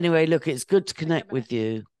Anyway, look, it's good to Think connect about it. with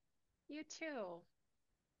you. You too.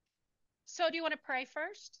 So, do you want to pray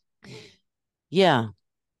first? Yeah,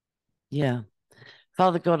 yeah.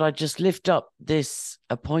 Father God, I just lift up this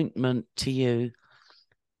appointment to you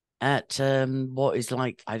at what is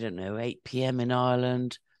like, I don't know, 8 p.m. in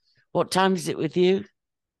Ireland. What time is it with you?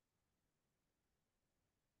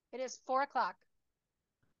 It is 4 o'clock.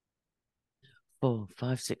 4,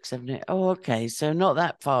 5, 6, 7, 8. Oh, okay. So not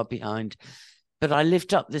that far behind. But I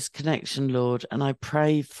lift up this connection, Lord, and I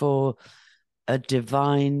pray for a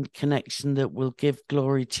divine connection that will give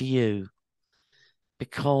glory to you.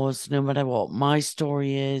 Because no matter what my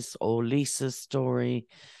story is or Lisa's story,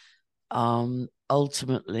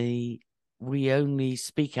 ultimately we only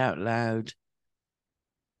speak out loud.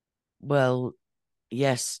 Well,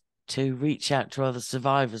 yes, to reach out to other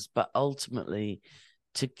survivors, but ultimately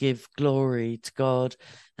to give glory to God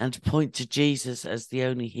and to point to Jesus as the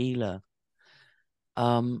only healer.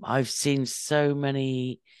 I've seen so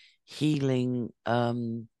many healing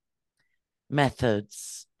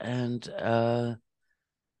methods, and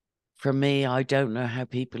for me, I don't know how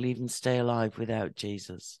people even stay alive without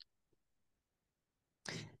Jesus.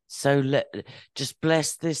 So just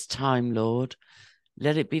bless this time, Lord.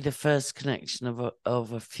 Let it be the first connection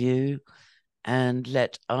of a few, and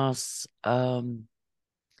let us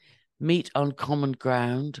meet on common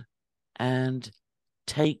ground and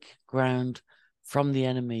take ground from the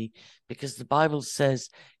enemy, because the Bible says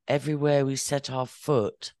everywhere we set our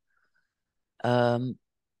foot um,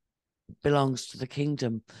 belongs to the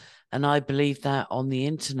kingdom. And I believe that on the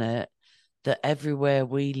internet, that everywhere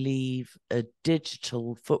we leave a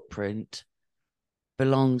digital footprint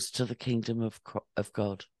belongs to the kingdom of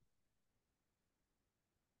God.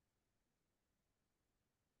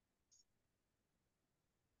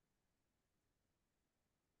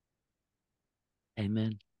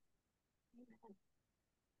 Amen. Amen.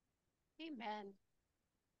 Amen.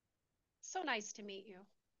 So nice to meet you.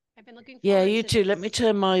 I've been looking Yeah, forward you to too. Let me this.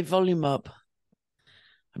 turn my volume up.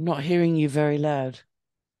 I'm not hearing you very loud.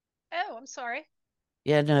 Oh, I'm sorry.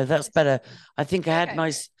 Yeah, no, that's It's better. I think okay.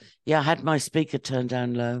 I had my speaker turned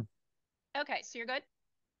down low. Okay, so you're good?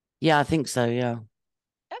 Yeah, I think so. Yeah.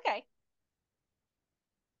 Okay.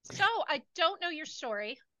 So, I don't know your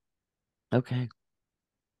story. Okay.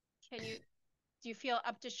 Can you Do you feel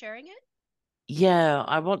up to sharing it? Yeah,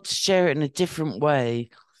 I want to share it in a different way.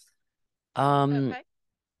 Um, Okay.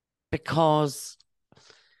 because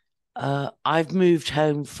I've moved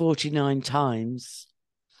home 49 times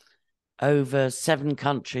over 7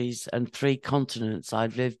 countries and 3 continents.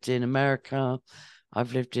 I've lived in America,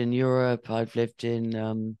 I've lived in Europe, I've lived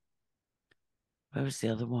in where was the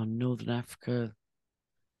other one? Northern Africa.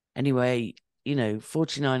 Anyway,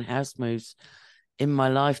 49 house moves in my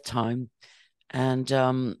lifetime. And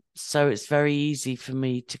so it's very easy for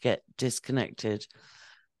me to get disconnected.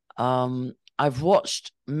 I've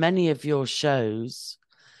watched many of your shows,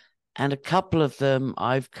 and a couple of them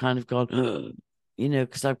I've kind of gone,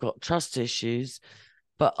 because I've got trust issues.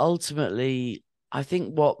 But ultimately, I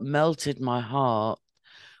think what melted my heart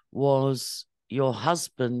was your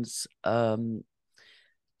husband's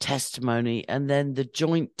testimony, and then the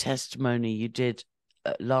joint testimony you did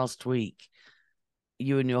last week,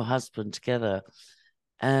 you and your husband together.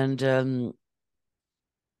 And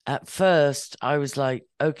at first, I was like,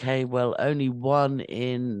 okay, well, only 1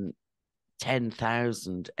 in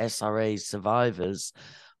 10,000 SRA survivors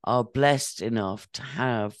are blessed enough to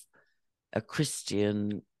have a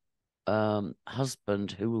Christian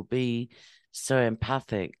husband who will be so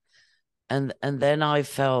empathic. And then I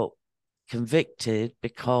felt convicted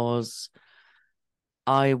because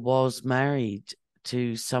I was married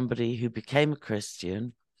to somebody who became a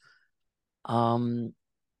Christian. Um,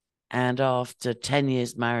 and after 10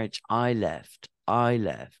 years marriage, I left.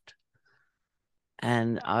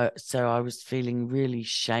 And Oh, I was feeling really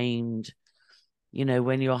shamed,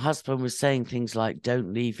 when your husband was saying things like,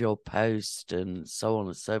 don't leave your post and so on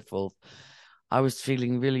and so forth. I was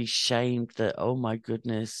feeling really shamed that, oh my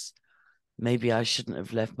goodness, maybe I shouldn't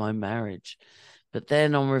have left my marriage. But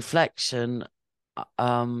then on reflection,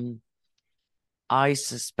 um, I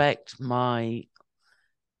suspect my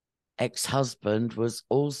ex-husband was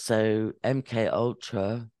also MK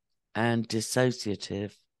Ultra and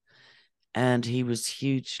dissociative, and he was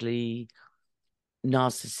hugely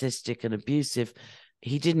narcissistic and abusive.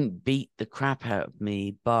 He didn't beat the crap out of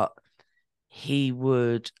me, but he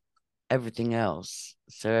would everything else.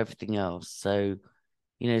 So,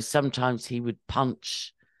 sometimes he would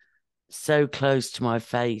punch so close to my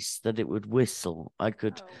face that it would whistle. I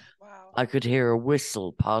could oh, wow. I could hear a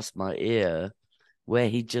whistle past my ear where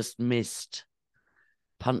he just missed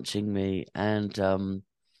punching me. And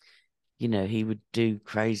you know, he would do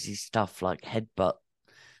crazy stuff like headbutt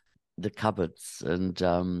the cupboards and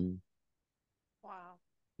Wow.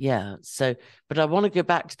 yeah. So, but I want to go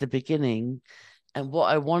back to the beginning and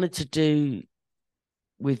what I wanted to do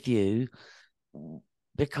with you,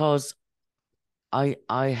 because I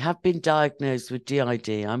have been diagnosed with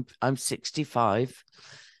DID. I'm 65.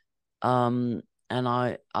 And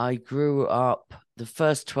I grew up the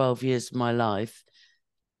first 12 years of my life.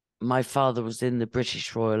 My father was in the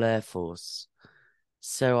British Royal Air Force.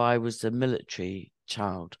 So I was a military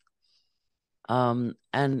child.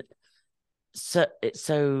 And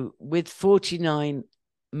so with 49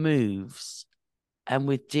 moves and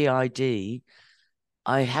with DID,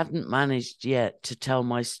 I haven't managed yet to tell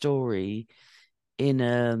my story in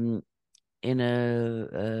a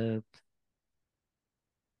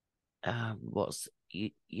what's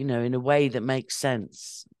you know, in a way that makes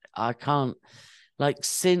sense. I can't, like,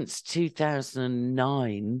 since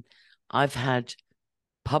 2009 I've had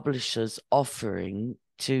publishers offering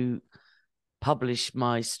to publish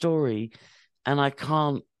my story and I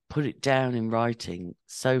can't put it down in writing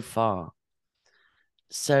so far.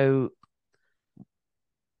 So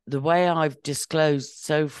the way I've disclosed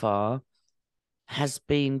so far has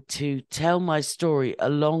been to tell my story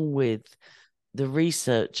along with the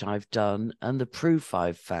research I've done and the proof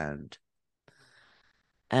I've found.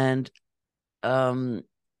 And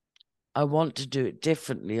I want to do it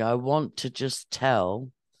differently. I want to just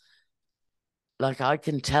tell, like I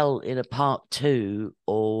can tell in a part 2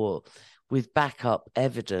 or with backup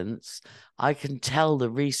evidence, I can tell the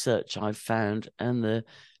research I've found and the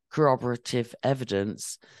corroborative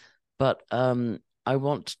evidence, but I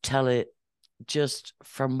want to tell it just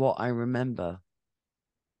from what I remember.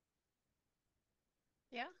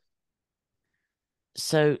 Yeah.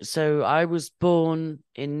 So I was born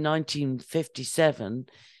in 1957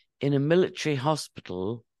 in a military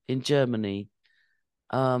hospital in Germany,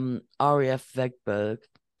 RAF Vegberg.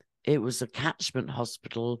 It was a catchment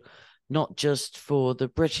hospital, not just for the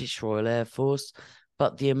British Royal Air Force,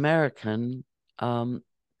 but the American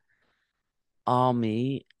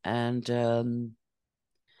Army and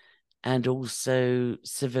also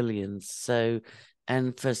civilians. So,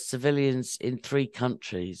 and for civilians in 3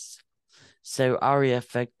 countries. So RAF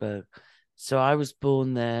Vegberg. So I was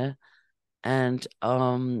born there, and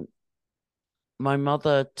my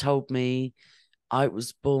mother told me I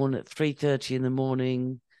was born at 3:30 in the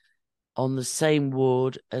morning on the same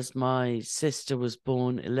ward as my sister was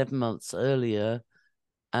born 11 months earlier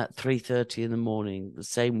at 3:30 in the morning, the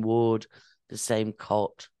same ward, the same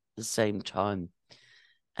cot, the same time.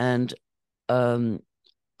 And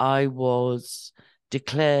I was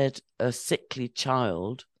declared a sickly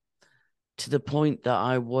child to the point that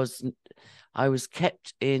I was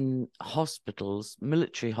kept in hospitals,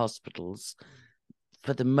 military hospitals,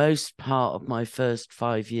 for the most part of my first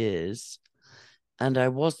 5 years, and I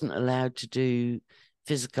wasn't allowed to do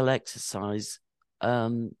physical exercise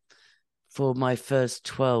for my first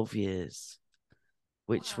 12 years,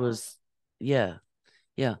 which Wow. was, yeah,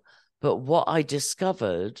 yeah. But what I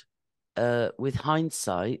discovered with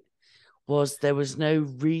hindsight was there was no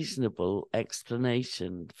reasonable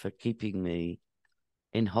explanation for keeping me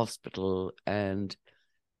in hospital and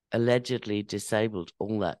allegedly disabled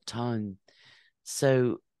all that time.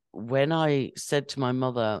 So when I said to my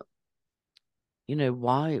mother, you know,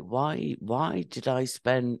 why did I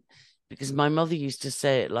spend, because my mother used to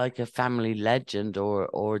say it like a family legend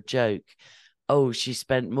or a joke. Oh, she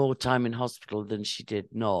spent more time in hospital than she did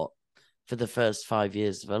not for the first 5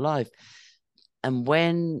 years of her life. And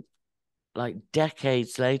when, like,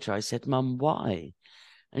 decades later, I said, Mum, why?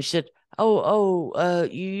 And she said, you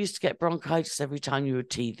used to get bronchitis every time you were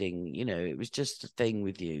teething. You know, it was just a thing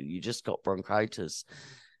with you. You just got bronchitis.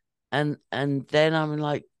 And then I'm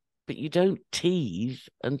like, but you don't teeth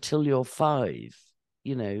until you're 5,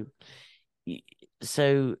 you know.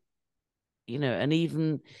 So, you know, and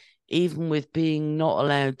even with being not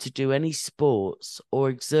allowed to do any sports or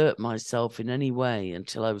exert myself in any way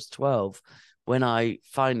until I was 12, when I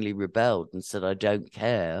finally rebelled and said, I don't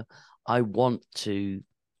care, I want to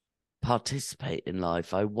participate in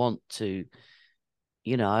life. I want to,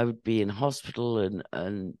 you know, I would be in hospital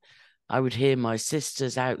and I would hear my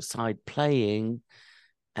sisters outside playing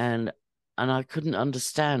and I couldn't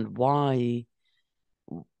understand why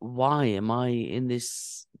am I in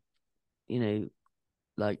this, you know,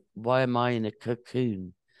 like why am I in a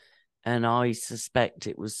cocoon? And I suspect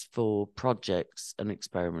it was for projects and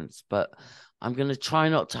experiments, but I'm going to try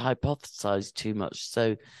not to hypothesize too much.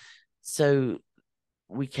 So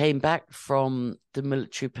we came back from the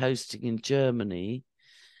military posting in Germany,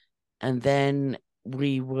 and then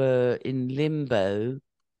we were in limbo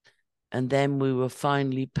And then we were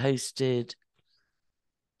finally posted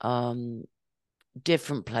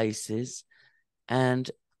different places.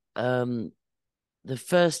 And the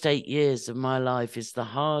first 8 years of my life is the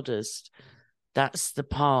hardest. That's the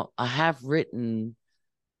part. I have written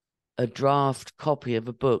a draft copy of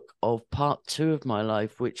a book of part 2 of my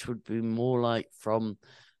life, which would be more like from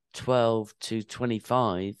 12 to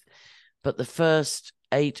 25. But the first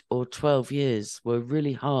 8 or 12 years were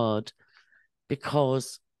really hard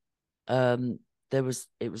because it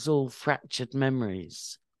was all fractured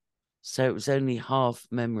memories. So it was only half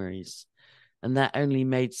memories. And that only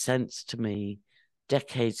made sense to me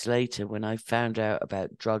decades later when I found out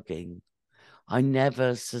about drugging. I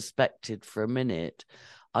never suspected for a minute.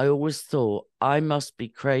 I always thought I must be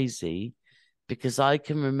crazy because I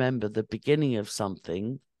can remember the beginning of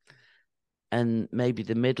something and maybe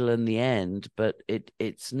the middle and the end, but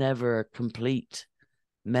it's never a complete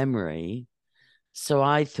memory. So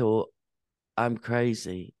I thought I'm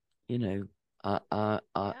crazy, you know.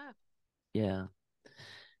 Yeah.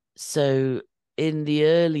 So in the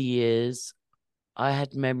early years, I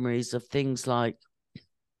had memories of things like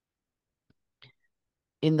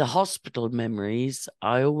in the hospital memories,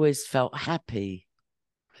 I always felt happy.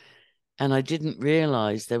 And I didn't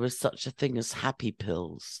realize there was such a thing as happy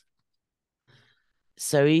pills.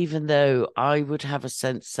 So even though I would have a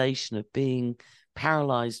sensation of being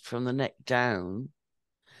paralyzed from the neck down,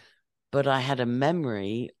 but I had a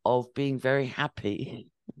memory of being very happy.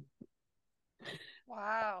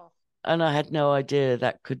 Wow. And I had no idea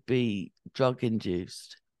that could be drug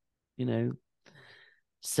induced, you know.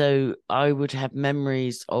 So I would have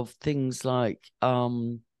memories of things like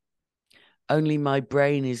only my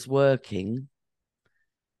brain is working,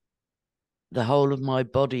 the whole of my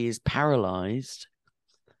body is paralyzed,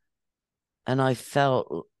 and I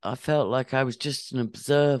felt like I was just an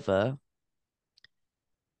observer,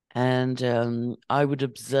 and I would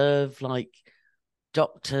observe like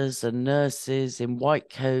doctors and nurses in white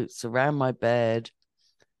coats around my bed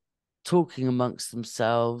talking amongst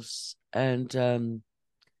themselves, and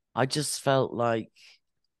I just felt like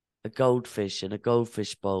a goldfish in a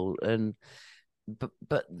goldfish bowl. And but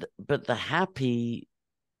the happy,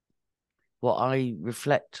 what I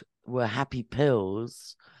reflect were happy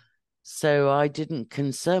pills. So I didn't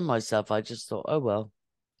concern myself. I just thought, oh well,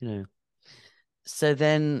 you know. So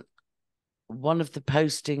then one of the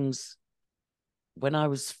postings when I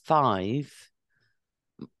was 5,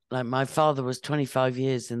 like my father was 25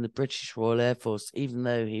 years in the British Royal Air Force, even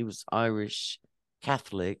though he was Irish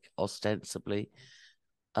Catholic, ostensibly.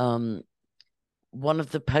 One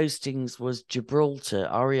of the postings was Gibraltar,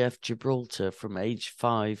 RAF Gibraltar, from age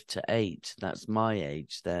 5 to 8. That's my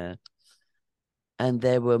age there. And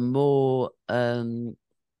there were more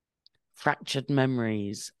fractured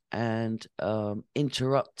memories and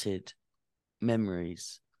interrupted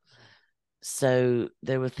memories. So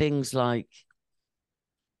there were things like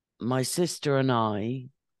my sister and I,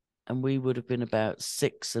 and we would have been about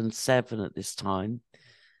 6 and 7 at this time.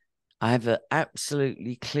 I have an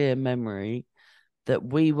absolutely clear memory that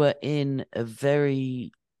we were in a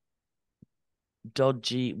very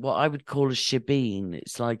dodgy, what I would call a shebeen.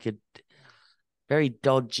 It's like a very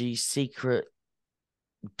dodgy, secret,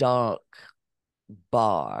 dark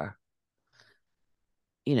bar,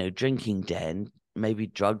 you know, drinking den, maybe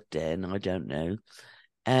drug den, I don't know.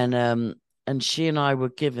 And she and I were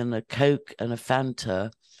given a Coke and a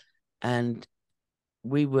Fanta, and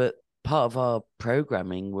we were part of our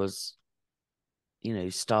programming was, you know,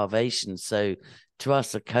 starvation. So to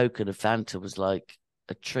us, a Coke and a Fanta was like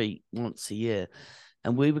a treat once a year.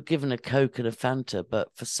 And we were given a Coke and a Fanta, but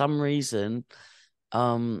for some reason,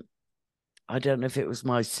 I don't know if it was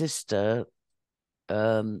my sister,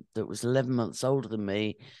 that was 11 months older than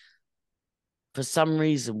me. For some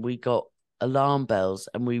reason, we got alarm bells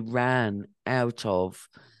and we ran out of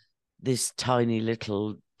this tiny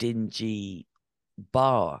little dingy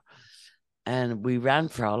bar, and we ran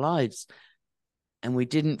for our lives, and we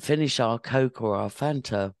didn't finish our Coke or our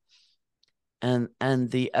Fanta. And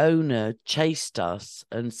the owner chased us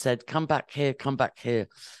and said, come back here, come back here.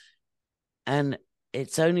 And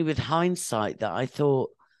it's only with hindsight that I thought,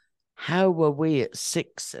 how were we at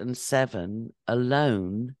 6 and 7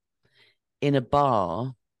 alone in a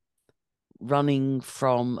bar running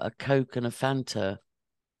from a Coke and a Fanta?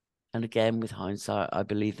 And again, with hindsight, I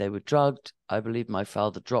believe they were drugged. I believe my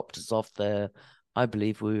father dropped us off there. I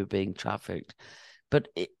believe we were being trafficked. But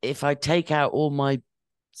if I take out all my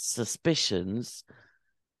suspicions,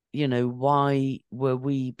 you know, why were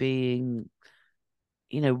we being,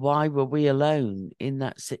 you know, why were we alone in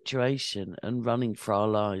that situation and running for our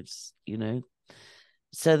lives, you know?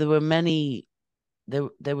 So there were many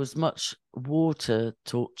there was much water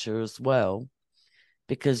torture as well,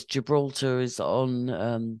 because Gibraltar is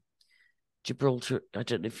on Gibraltar. I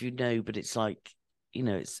don't know if you know, but it's like,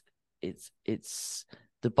 it's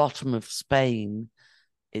the bottom of Spain.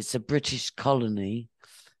 It's a British colony,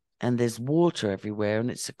 and there's water everywhere, and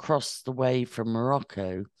it's across the way from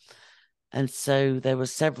Morocco. And so there were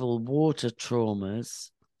several water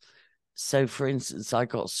traumas. So, for instance, I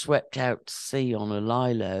got swept out to sea on a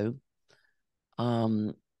lilo.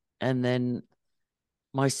 And then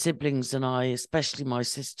my siblings and I, especially my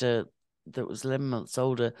sister that was 11 months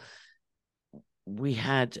older, we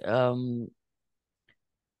had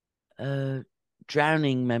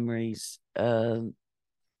drowning memories. It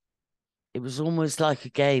was almost like a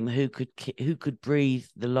game, who could breathe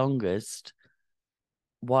the longest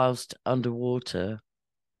whilst underwater.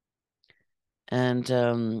 And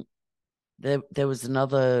there was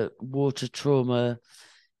another water trauma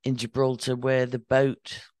in Gibraltar where the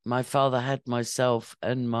boat, my father had myself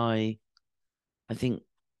and my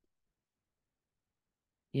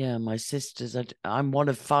sisters. I'm one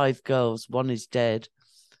of 5 girls. One is dead.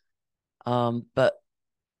 But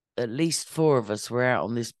at least 4 of us were out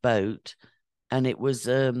on this boat, and it was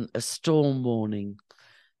a storm warning.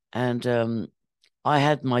 And I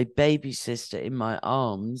had my baby sister in my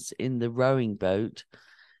arms in the rowing boat.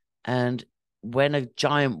 And when a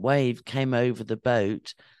giant wave came over the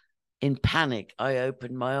boat, in panic, I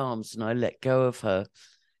opened my arms and I let go of her.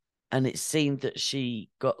 And it seemed that she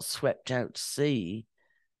got swept out to sea.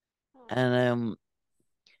 And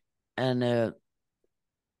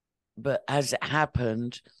but as it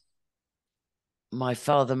happened, my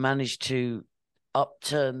father managed to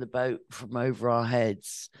upturn the boat from over our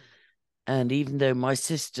heads. And even though my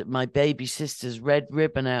baby sister's red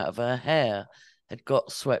ribbon out of her hair had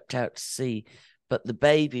got swept out to sea, but the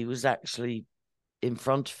baby was actually in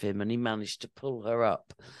front of him, and he managed to pull her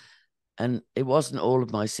up. And it wasn't all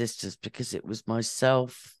of my sisters, because it was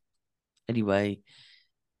myself. Anyway,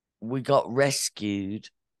 we got rescued,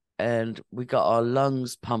 and we got our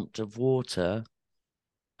lungs pumped of water,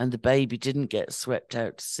 and the baby didn't get swept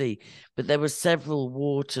out to sea. But there were several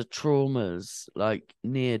water traumas, like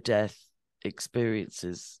near-death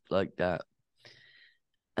experiences like that.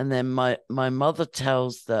 And then my mother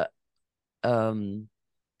tells that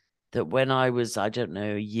that when I was, I don't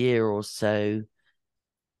know, a year or so,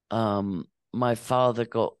 my father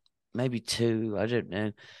got, maybe 2, I don't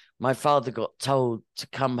know. My father got told to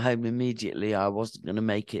come home immediately. I wasn't going to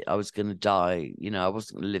make it. I was going to die. I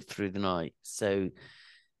wasn't going to live through the night. So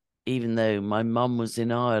even though my mum was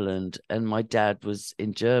in Ireland and my dad was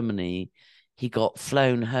in Germany, he got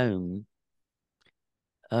flown home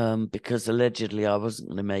because allegedly I wasn't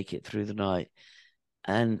going to make it through the night.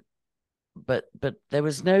 But there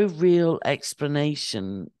was no real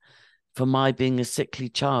explanation for my being a sickly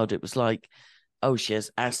child. It was like, oh, she has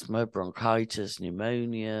asthma, bronchitis,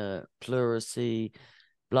 pneumonia, pleurisy,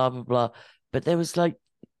 blah, blah, blah. But there was like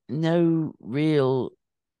no real,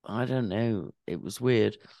 I don't know. It was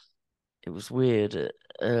weird.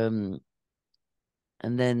 And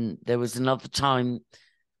then there was another time,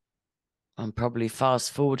 I'm probably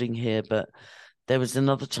fast forwarding here, but there was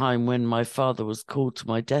another time when my father was called to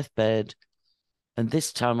my deathbed. And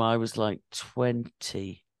this time I was like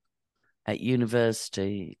 20 at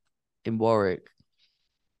university in Warwick.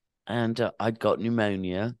 And I'd got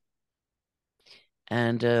pneumonia.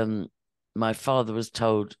 And my father was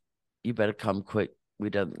told, you better come quick. We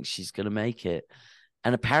don't think she's going to make it.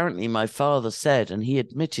 And apparently my father said, and he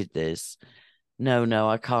admitted this, no,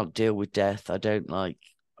 I can't deal with death. I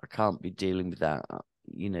can't be dealing with that.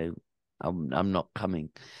 I'm not coming.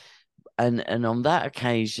 And on that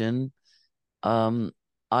occasion, I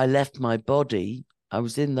left my body. I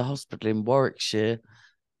was in the hospital in Warwickshire,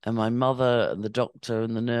 and my mother and the doctor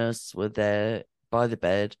and the nurse were there by the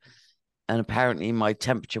bed. And apparently my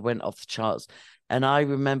temperature went off the charts. And I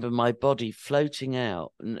remember my body floating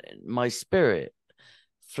out, my spirit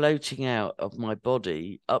floating out of my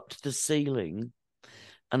body up to the ceiling.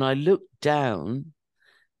 And I looked down,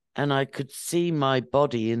 and I could see my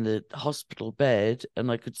body in the hospital bed, and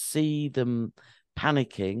I could see them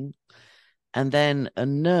panicking. And then a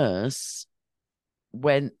nurse,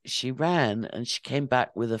 when she ran, and she came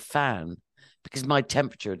back with a fan because my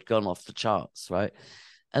temperature had gone off the charts, right?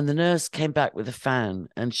 And the nurse came back with a fan,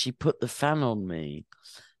 and she put the fan on me.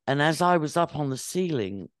 And as I was up on the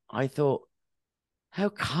ceiling, I thought, how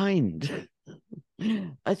kind.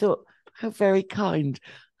 I thought, how very kind.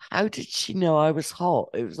 How did she know I was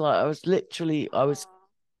hot? It was like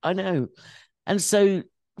I know. And so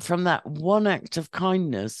from that one act of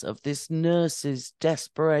kindness, of this nurse's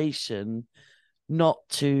desperation not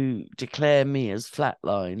to declare me as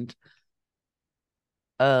flatlined,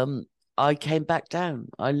 I came back down.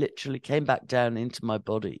 I literally came back down into my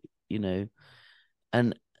body,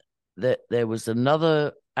 and there was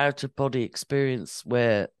another out of body experience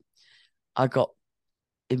where I got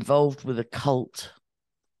involved with a cult,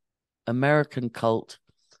 American cult.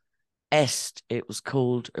 Est, it was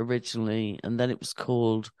called originally, and then it was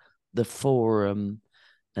called the Forum,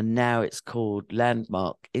 and now it's called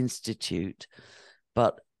Landmark Institute.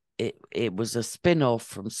 But it was a spin-off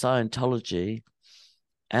from Scientology.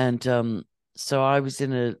 And so I was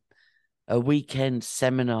in a weekend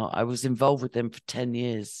seminar. I was involved with them for 10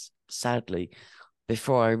 years, sadly,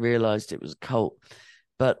 before I realized it was a cult.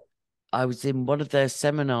 But I was in one of their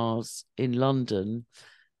seminars in London,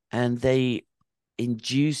 and they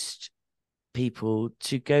induced people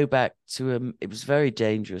to go back to it was very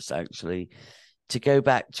dangerous, actually, to go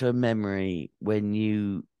back to a memory when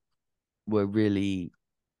you were really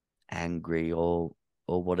angry or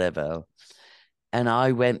whatever. And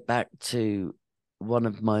I went back to one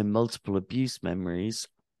of my multiple abuse memories,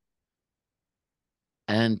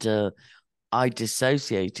 and I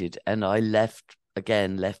dissociated, and I left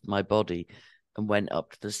my body and went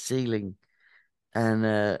up to the ceiling, and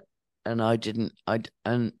I didn't,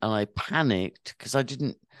 and I panicked because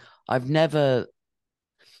I've never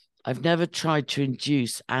tried to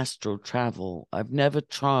induce astral travel. I've never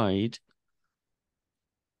tried,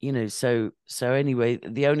 so anyway,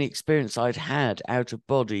 the only experience I'd had out of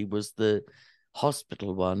body was the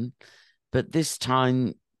hospital one. But this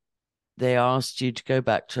time they asked you to go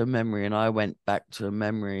back to a memory, and I went back to a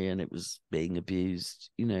memory, and it was being abused,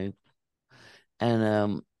 and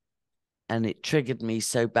it triggered me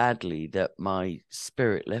so badly that my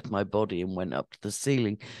spirit left my body and went up to the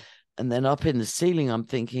ceiling. And then up in the ceiling, I'm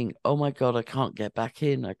thinking, oh my God, I can't get back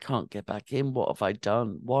in. I can't get back in. What have I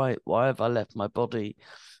done? Why have I left my body?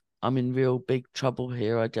 I'm in real big trouble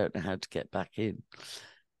here. I don't know how to get back in.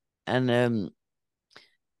 And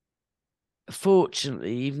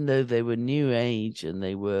fortunately, even though they were new age and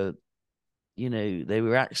they were, they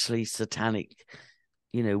were actually satanic,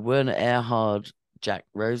 Werner Erhard, Jack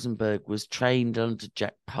Rosenberg was trained under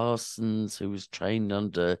Jack Parsons, who was trained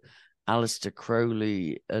under Aleister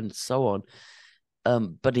Crowley and so on.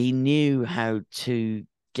 But he knew how to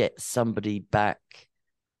get somebody back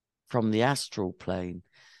from the astral plane.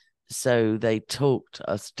 So they talked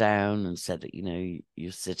us down and said that,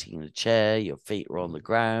 you're sitting in a chair, your feet are on the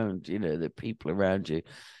ground, the people around you.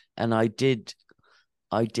 And I did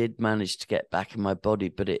manage to get back in my body,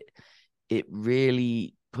 but it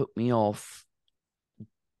really put me off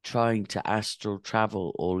trying to astral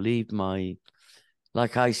travel or leave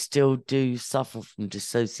I still do suffer from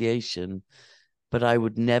dissociation, but I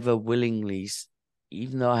would never willingly,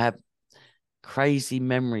 even though I have crazy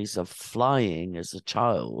memories of flying as a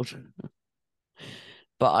child,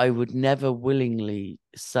 but I would never willingly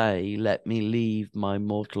say, let me leave my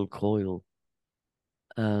mortal coil.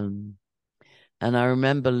 And I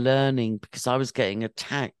remember learning, because I was getting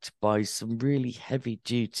attacked by some really heavy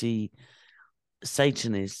duty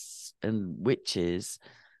Satanists and witches.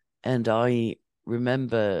 And I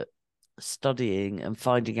remember studying and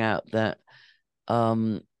finding out that,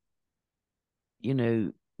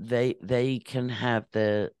 they can have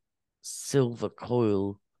their silver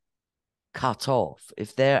coil cut off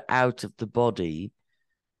if they're out of the body,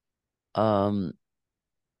 doing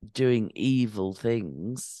evil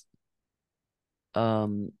things.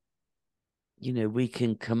 We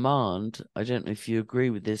can command. I don't know if you agree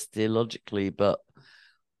with this theologically, but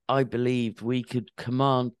I believe we could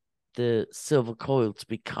command the silver coil to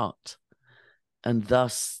be cut, and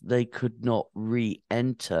thus they could not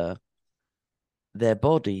re-enter their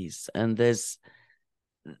bodies. And there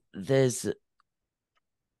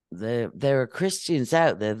are Christians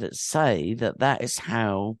out there that say that is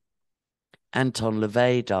how Anton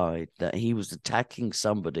LaVey died, that he was attacking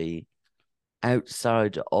somebody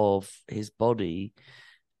outside of his body,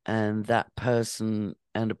 and that person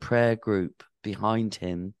and a prayer group behind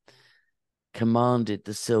him commanded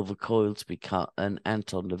the silver coil to be cut, and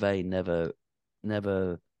Anton LaVey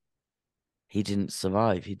never, he didn't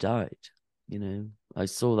survive. He died. I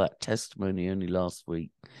saw that testimony only last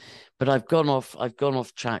week, but I've gone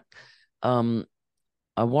off track. I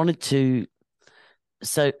wanted to,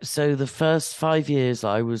 so the first 5 years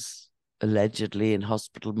I was allegedly in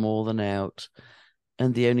hospital more than out,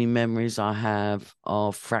 and the only memories I have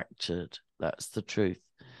are fractured. That's the truth.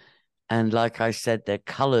 And like I said, they're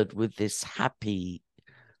colored with this happy,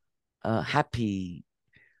 and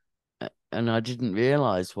I didn't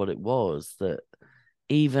realize what it was, that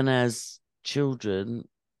even as children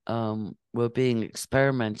were being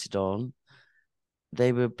experimented on,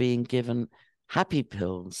 they were being given happy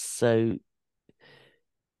pills. So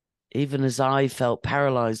even as I felt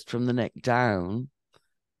paralyzed from the neck down,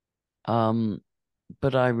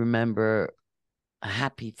 but I remember a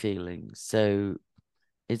happy feeling. So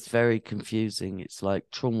it's very confusing. It's like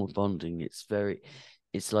trauma bonding. It's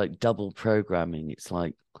like double programming. It's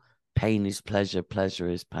like pain is pleasure, pleasure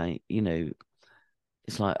is pain.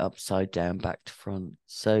 It's like upside down, back to front.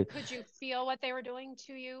 So Could you feel what they were doing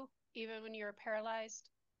to you even when you were paralyzed?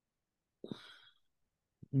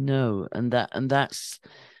 no, and that's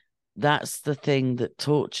the thing that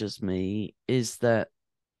tortures me, is that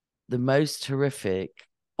the most horrific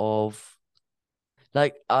of,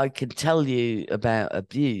 like, I can tell you about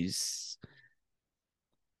abuse,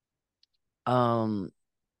 and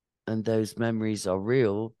those memories are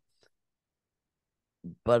real,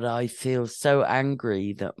 but I feel so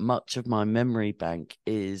angry that much of my memory bank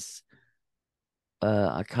is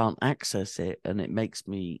I can't access it, and it makes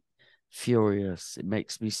me furious. It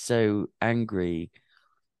makes me so angry,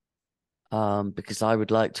 because I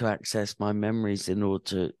would like to access my memories in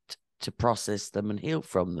order to process them and heal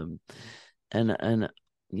from them. And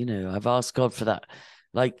I've asked God for that.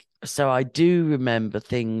 Like, so I do remember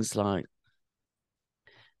things like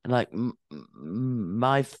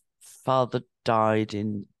my father died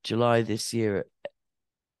in July this year,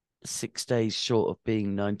 6 days short of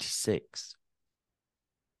being 96.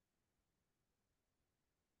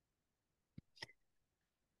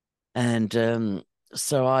 And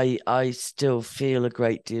so I still feel a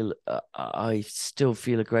great deal I still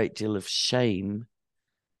feel a great deal of shame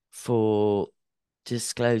for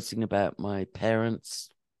disclosing about my parents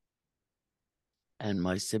and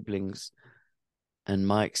my siblings and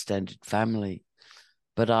my extended family.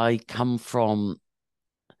 But I come from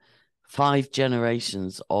 5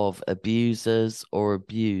 generations of abusers or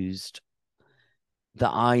abused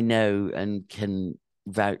that I know and can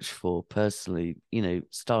vouch for personally,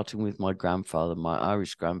 starting with my grandfather, my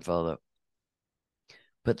Irish grandfather.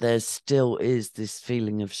 But there still is this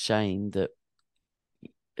feeling of shame that,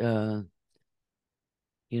 uh,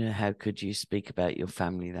 how could you speak about your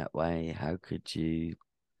family that way? How could you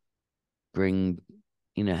bring,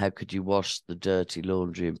 how could you wash the dirty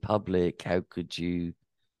laundry in public? How could you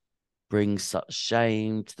bring such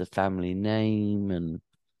shame to the family name? And,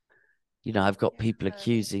 I've got people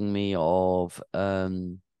accusing me of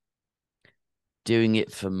doing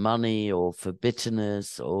it for money or for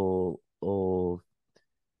bitterness or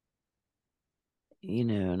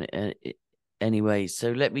anyway,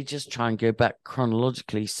 so let me just try and go back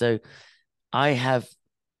chronologically. So I have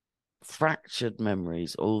fractured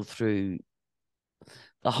memories all through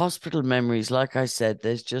the hospital memories. Like I said,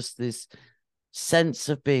 there's just this sense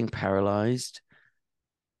of being paralyzed,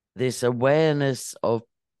 this awareness of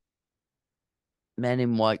men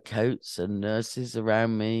in white coats and nurses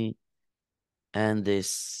around me, and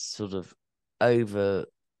this sort of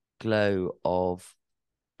overglow of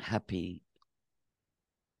happy,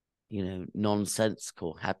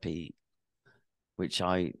 nonsensical happy, which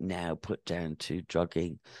I now put down to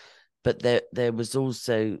drugging. But there was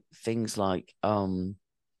also things like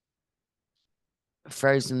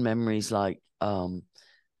frozen memories, like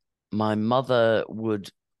my mother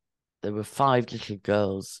would, there were 5 little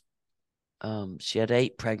girls. She had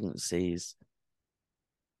 8 pregnancies,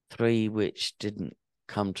 3 which didn't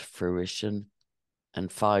come to fruition,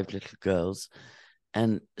 and 5 little girls.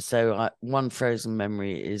 And so one frozen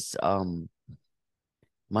memory is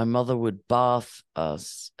my mother would bath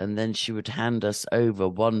us, and then she would hand us over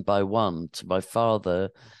one by one to my father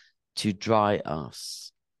to dry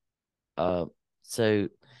us. So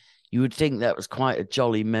you would think that was quite a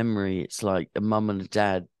jolly memory. It's like a mum and a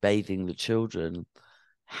dad bathing the children.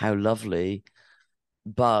 How lovely.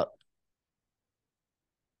 But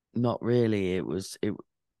not really.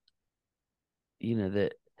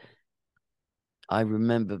 That I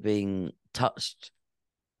remember being touched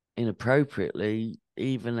inappropriately,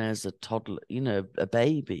 even as a toddler, a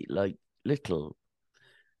baby, like little,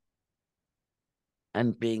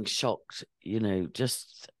 and being shocked,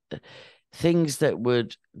 just things that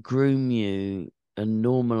would groom you and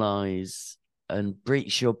normalize and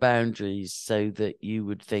breach your boundaries so that you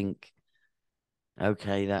would think,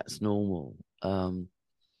 okay, that's normal. And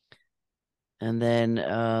then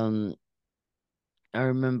I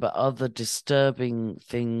remember other disturbing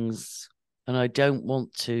things, and I don't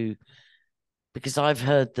want to, because I've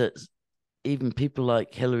heard that even people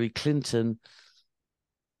like Hillary Clinton,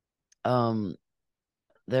 there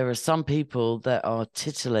are some people that are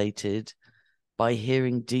titillated by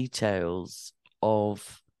hearing details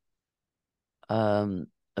of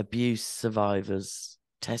abuse survivors'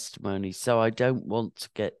 testimony. So I don't want to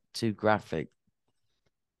get too graphic.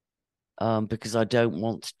 because I don't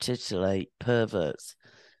want to titillate perverts.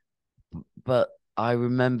 But I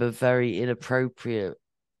remember very inappropriate,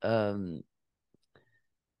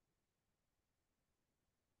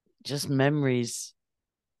 just memories,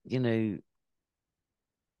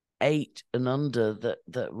 8 and under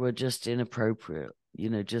that were just inappropriate,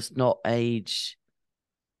 just not age.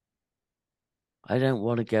 I don't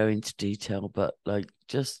want to go into detail, but like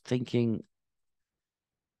just thinking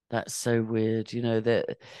that's so weird,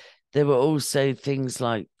 that there were also things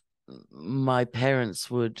like my parents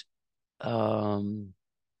would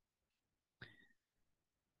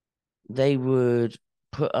they would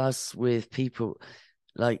put us with people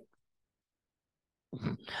like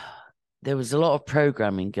there was a lot of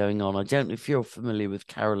programming going on. I don't know if you're familiar with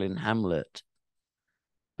Carolyn Hamlet,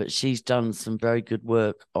 but she's done some very good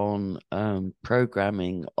work on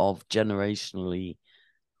programming of generational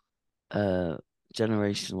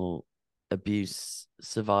abuse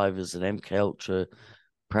survivors and MK Ultra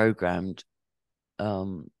programmed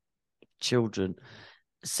children.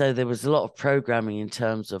 So there was a lot of programming in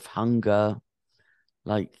terms of hunger.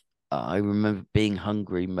 Like I remember being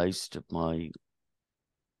hungry most of my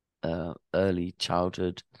early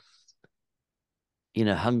childhood,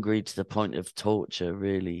 hungry to the point of torture,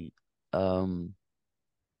 really. And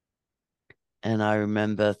I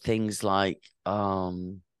remember things like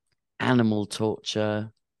animal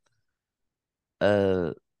torture,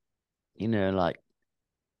 like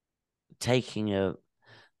taking a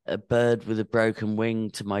bird with a broken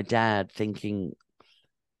wing to my dad, thinking,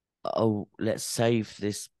 oh, let's save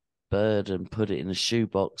this bird and put it in a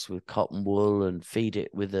shoebox with cotton wool and feed it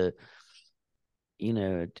with a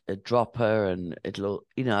dropper, and it'll,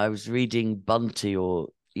 I was reading Bunty or,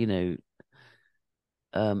 Enid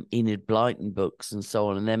Blyton books and so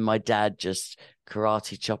on. And then my dad just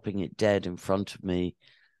karate chopping it dead in front of me.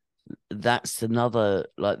 That's another,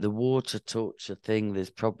 like the water torture thing. There's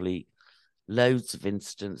probably loads of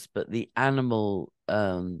incidents, but the animal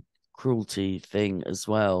cruelty thing as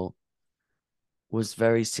well was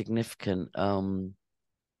very significant.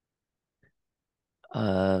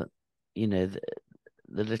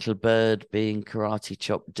 The little bird being karate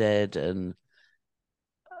chopped dead, and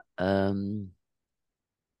I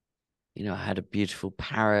had a beautiful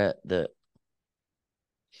parrot that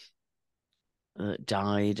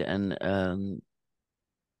died, and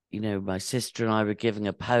my sister and I were giving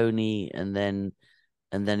a pony, and then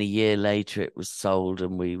a year later it was sold,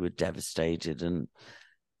 and we were devastated. And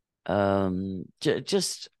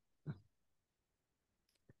just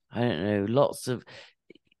I don't know, lots of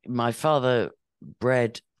my father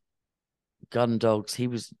bred gun dogs. He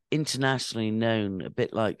was internationally known, a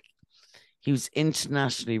bit like he was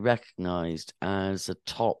internationally recognized as a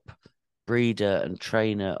top breeder and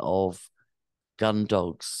trainer of gun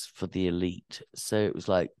dogs for the elite. So it was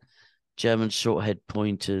like German shorthair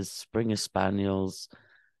pointers, Springer Spaniels.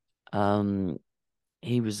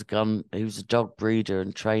 He was a dog breeder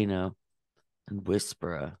and trainer and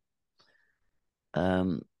whisperer.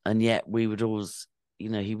 And yet we would always,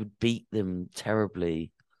 he would beat them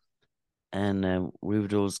terribly, and we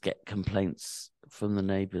would always get complaints from the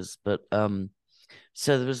neighbors. But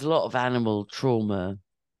so there was a lot of animal trauma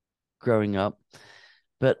growing up,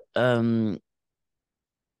 but there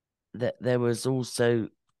was also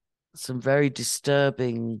some very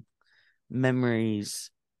disturbing memories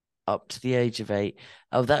up to the age of 8.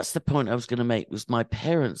 Oh, that's the point I was going to make, was my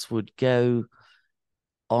parents would go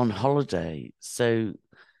on holiday. So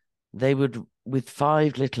they would, with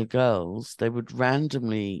 5 little girls, they would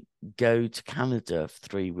randomly go to Canada for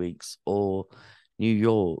 3 weeks, or New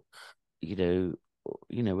York,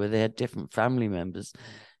 where they had different family members,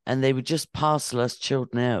 and they would just parcel us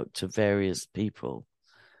children out to various people.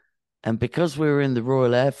 And because we were in the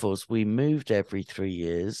Royal Air Force, we moved every 3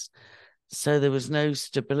 years. So there was no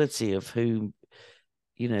stability of who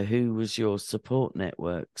was your support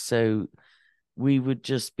network. So we would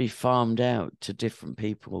just be farmed out to different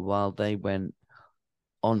people while they went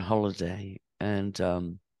on holiday. And,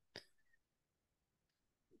 so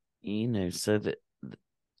that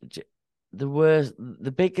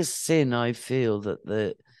the biggest sin I feel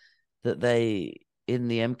that they in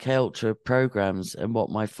the MK Ultra programs, and what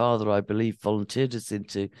my father, I believe, volunteered us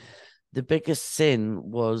into, the biggest sin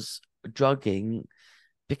was drugging.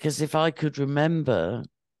 Because if I could remember,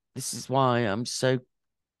 this is why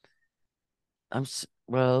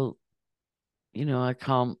well, I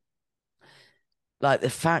can't, like the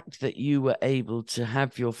fact that you were able to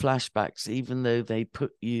have your flashbacks, even though they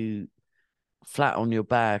put you flat on your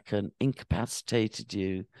back and incapacitated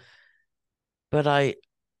you. But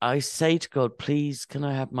I say to God, please, can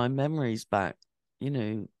I have my memories back?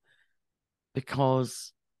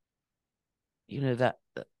 Because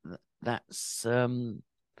that's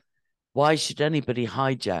why should anybody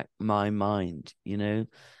hijack my mind,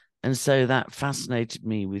 And so that fascinated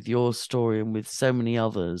me with your story and with so many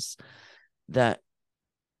others that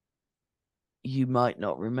you might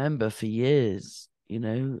not remember for years,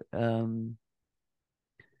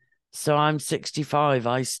 So I'm 65.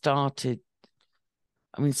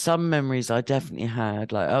 Some memories I definitely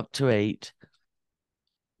had, like up to 8.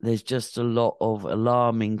 There's just a lot of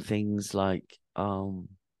alarming things like, I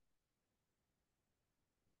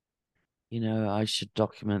should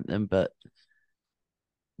document them, but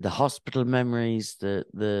the hospital memories,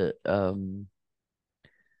 the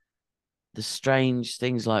strange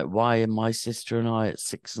things like why are my sister and I at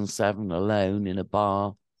 6 and 7 alone in a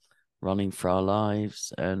bar running for our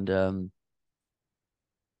lives, and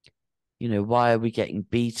why are we getting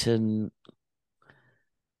beaten,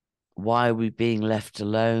 why are we being left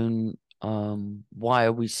alone, why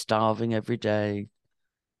are we starving every day,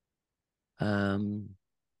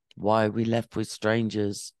 why are we left with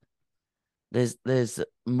strangers. There's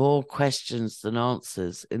more questions than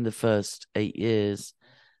answers in the first 8 years.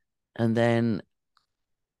 And then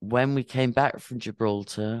when we came back from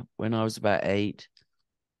Gibraltar, when I was about 8,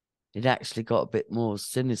 it actually got a bit more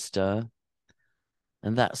sinister.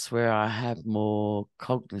 And that's where I had more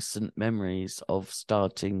cognizant memories of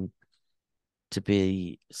starting to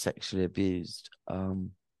be sexually abused,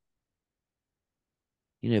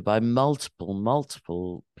 by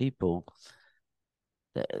multiple people.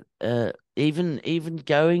 Even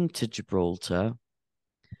going to Gibraltar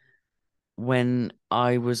when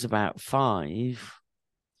I was about 5,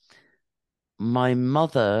 my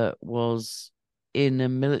mother was in a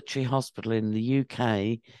military hospital in the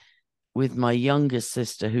UK with my younger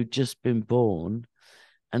sister who'd just been born.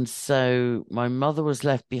 And so my mother was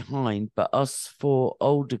left behind, but us 4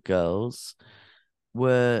 older girls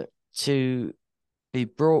were to be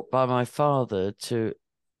brought by my father to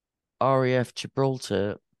RAF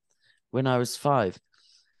Gibraltar when I was 5.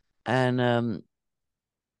 And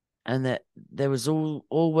that there was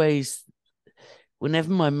always,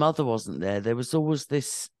 whenever my mother wasn't there was always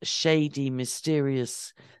this shady,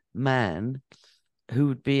 mysterious man who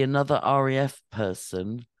would be another RAF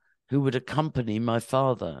person who would accompany my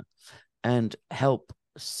father and help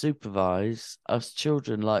supervise us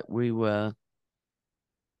children like we were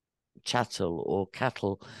chattel or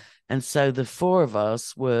cattle. And so the 4 of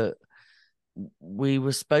us we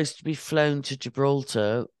were supposed to be flown to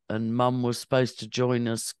Gibraltar, and Mum was supposed to join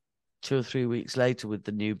us 2 or 3 weeks later with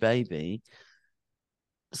the new baby.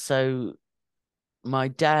 So my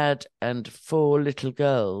dad and 4 little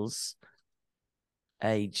girls,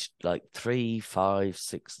 aged like 3, 5,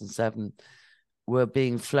 6, and 7, were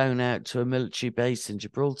being flown out to a military base in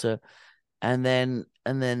Gibraltar. And then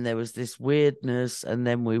there was this weirdness, and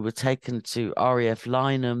then we were taken to RAF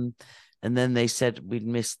Lynham, and then they said we'd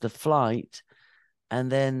missed the flight.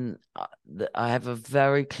 And then I have a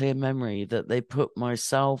very clear memory that they put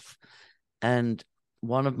myself and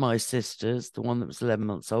one of my sisters, the one that was 11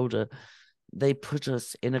 months older, they put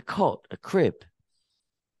us in a cot, a crib,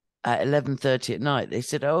 at 11:30 at night. They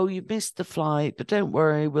said, "Oh, you missed the flight, but don't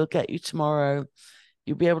worry, we'll get you tomorrow.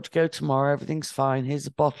 You'll be able to go tomorrow. Everything's fine. Here's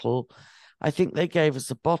a bottle." I think they gave us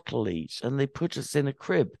a bottle each, and they put us in a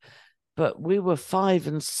crib. But we were 5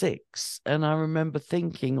 and 6, and I remember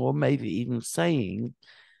thinking, or maybe even saying,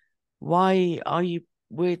 "Why are you?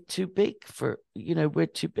 We're too big for, we're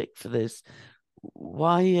too big for this.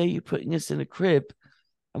 Why are you putting us in a crib?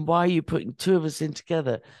 And why are you putting 2 of us in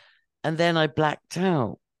together?" And then I blacked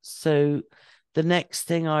out. So the next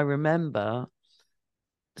thing I remember,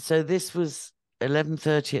 so this was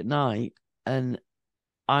 11:30 at night, and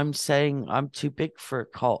I'm saying I'm too big for a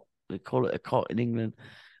cot. They call it a cot in England.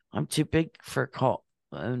 I'm too big for a cot.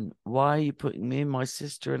 And why are you putting me and my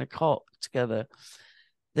sister in a cot together?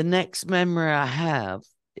 The next memory I have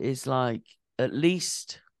is like at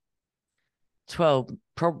least 12,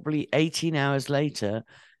 probably 18 hours later,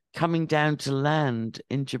 coming down to land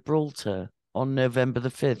in Gibraltar on November the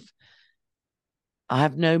 5th. I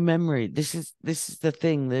have no memory. This is the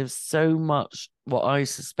thing. There's so much what I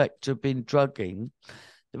suspect to have been drugging.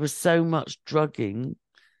 There was so much drugging.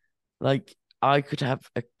 Like I could have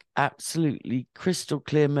a absolutely crystal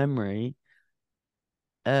clear memory.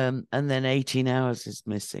 And then 18 hours is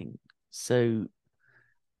missing. So,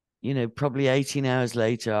 probably 18 hours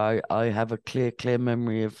later, I have a clear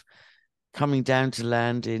memory of coming down to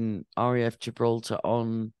land in RAF Gibraltar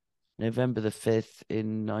on November the 5th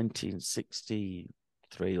in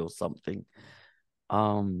 1963 or something.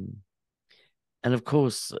 And of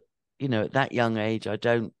course, at that young age, I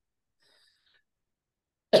don't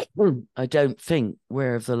I don't think,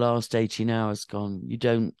 where have the last 18 hours gone? You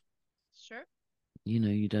don't, Sure.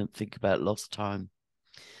 you don't think about lost time.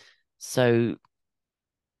 So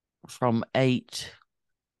from 8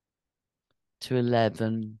 to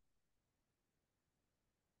 11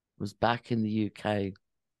 was back in the UK.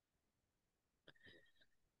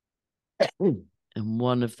 And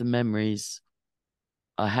one of the memories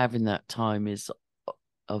I have in that time is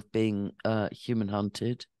of being human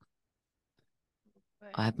hunted.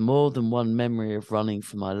 Right. I have more than one memory of running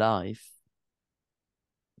for my life,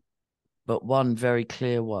 but one very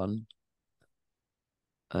clear one.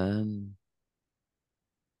 In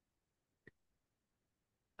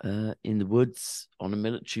the woods on a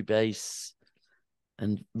military base,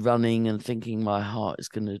 and running and thinking my heart is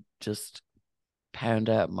going to just pound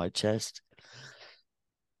out my chest.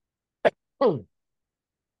 And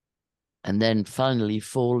then finally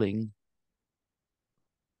falling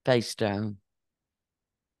face down,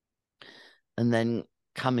 and then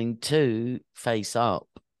coming to face up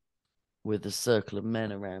with a circle of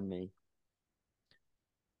men around me.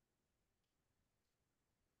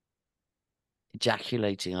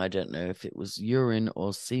 Ejaculating, I don't know if it was urine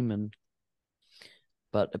or semen,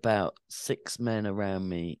 but about 6 men around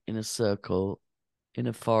me in a circle in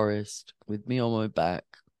a forest with me on my back.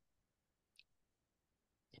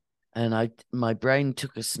 And my brain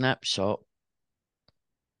took a snapshot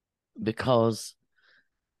because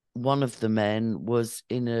one of the men was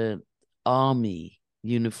in an army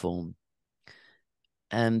uniform.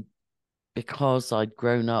 And because I'd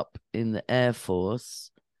grown up in the Air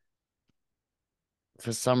Force,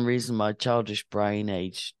 for some reason, my childish brain,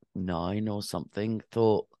 aged 9 or something,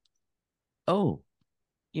 thought, oh,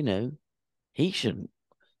 you know, he shouldn't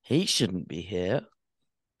be here.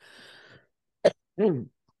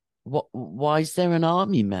 Why is there an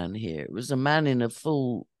army man here? It was a man in a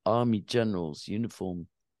full army general's uniform.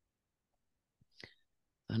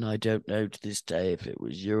 And I don't know to this day if it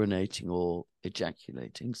was urinating or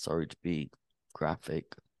ejaculating. Sorry to be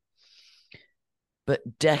graphic.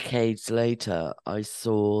 But decades later, I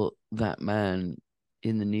saw that man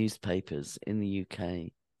in the newspapers in the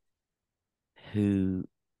UK who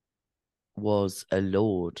was a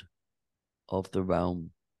lord of the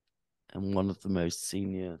realm and one of the most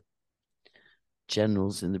senior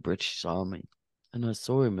generals in the British Army. And I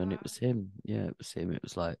saw him and it was him. Yeah, it was him. It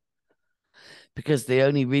was like, because the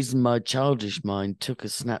only reason my childish mind took a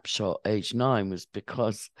snapshot age 9 was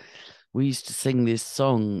because we used to sing this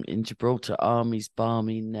song in Gibraltar: Army's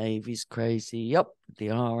balmy, Navy's crazy. Yup, the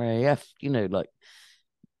RAF, like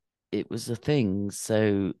it was a thing.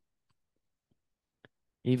 So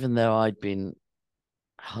even though I'd been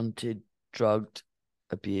hunted, drugged,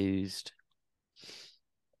 abused,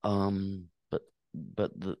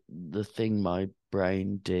 but the thing my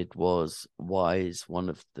brain did was, why is one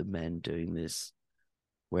of the men doing this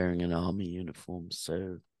wearing an army uniform?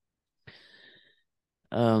 So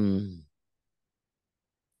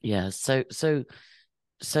yeah, so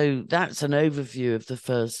that's an overview of the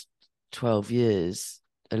first 12 years,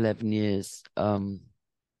 11 years.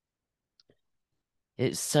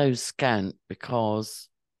 It's so scant because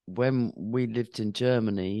when we lived in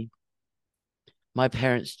Germany, my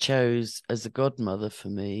parents chose as a godmother for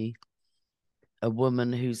me a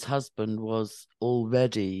woman whose husband was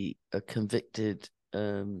already a convicted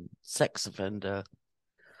sex offender.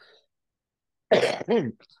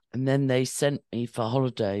 And then they sent me for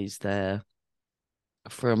holidays there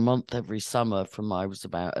for a month every summer from I was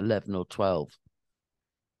about 11 or 12,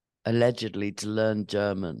 allegedly to learn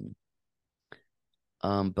German.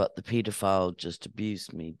 But the paedophile just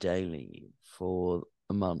abused me daily for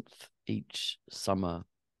a month each summer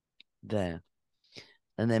there.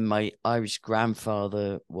 And then my Irish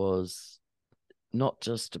grandfather was not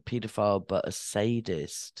just a paedophile, but a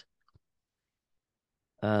sadist.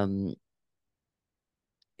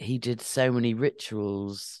 He did so many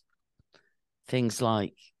rituals, things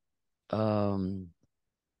like having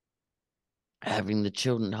the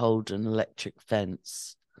children hold an electric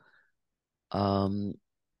fence, having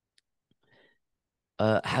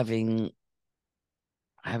them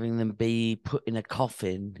be put in a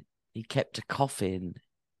coffin. He kept a coffin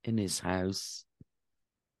in his house.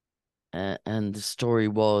 And the story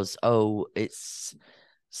was, oh, it's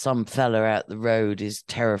some fella out the road is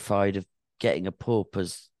terrified of getting a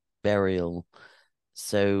pauper's burial.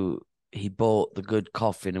 So he bought the good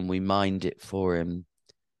coffin and we mined it for him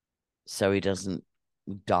so he doesn't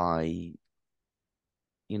die,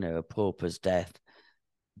 a pauper's death.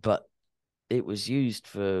 But it was used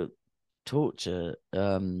for torture.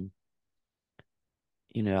 I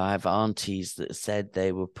have aunties that said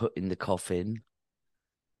they were put in the coffin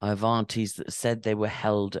I have aunties that said they were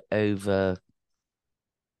held over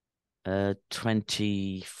a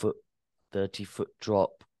 20-foot, 30-foot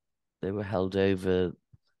drop. They were held over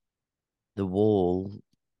the wall,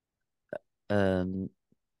 in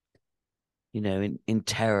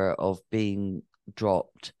terror of being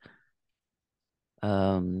dropped.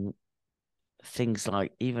 Things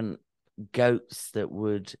like even goats that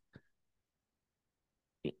were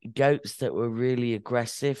really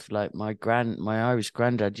aggressive. Like my Irish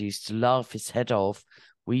granddad used to laugh his head off.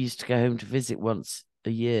 We used to go home to visit once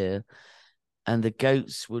a year, and the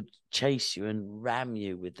goats would chase you and ram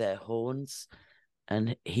you with their horns,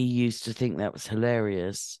 and he used to think that was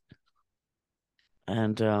hilarious.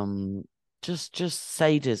 And just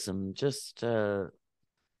sadism, just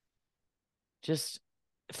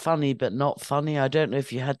funny but not funny. I don't know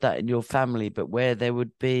if you had that in your family, but where there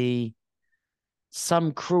would be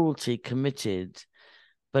some cruelty committed,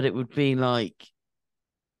 but it would be like,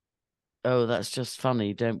 oh, that's just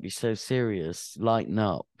funny. Don't be so serious. Lighten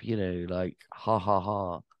up, like ha ha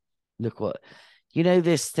ha. Look what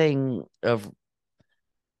this thing of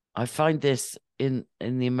I find this in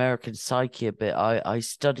the American psyche a bit. I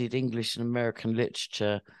studied English and American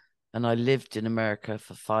literature, and I lived in America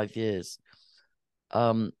for 5 years.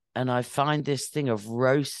 And I find this thing of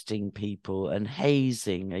roasting people and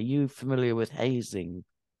hazing. Are you familiar with hazing?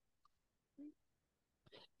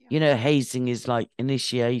 Yeah. Hazing is like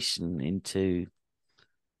initiation into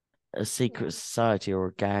a secret society or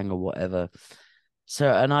a gang or whatever.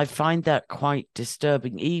 So, and I find that quite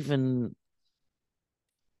disturbing, even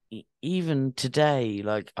today.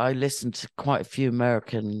 Like I listen to quite a few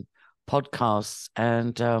American podcasts,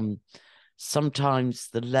 and sometimes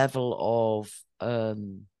the level of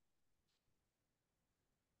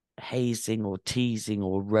hazing or teasing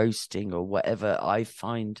or roasting or whatever, I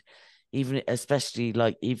find, even especially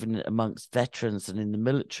like even amongst veterans and in the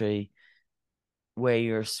military, where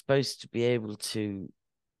you're supposed to be able to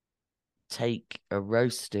take a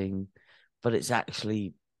roasting, but it's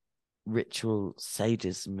actually ritual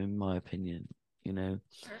sadism, in my opinion. Sure.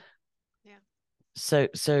 Yeah.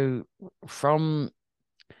 So from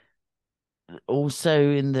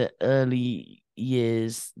also in the early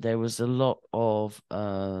years, there was a lot of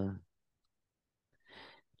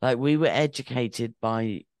like we were educated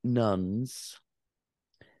by nuns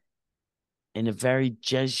in a very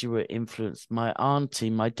Jesuit influence. My auntie,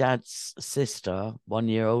 my dad's sister, 1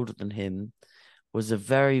 year older than him, was a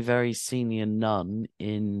very, very senior nun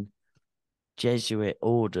in Jesuit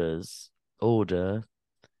order.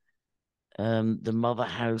 The mother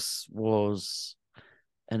house was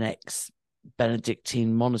an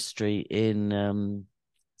ex-Benedictine monastery in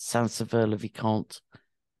Saint-Sever-le-Vicomte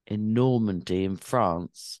in Normandy in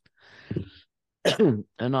France. And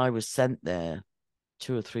I was sent there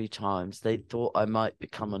 2 or 3 times. They thought I might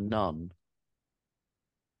become a nun.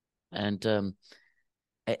 And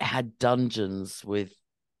it had dungeons with,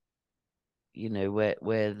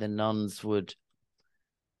 where the nuns would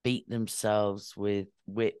beat themselves with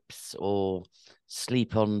whips or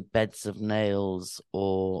sleep on beds of nails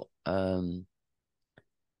or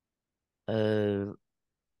there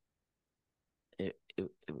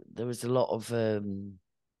was a lot of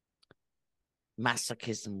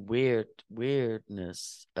masochism,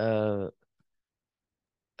 weirdness,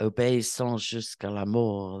 obeissance jusqu'à la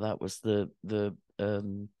mort. That was the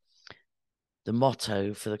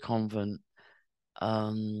motto for the convent.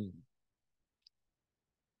 And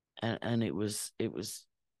it was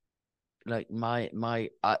like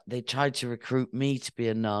they tried to recruit me to be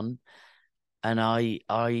a nun, and I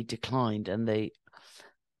declined, and they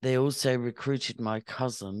also recruited my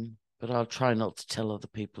cousin, but I'll try not to tell other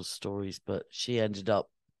people's stories, but she ended up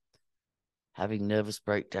having nervous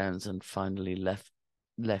breakdowns and finally left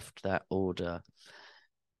that order.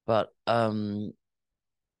 But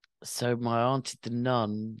so my auntie the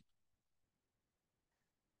nun,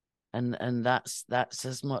 and that's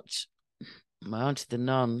as much my auntie the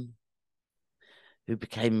nun, who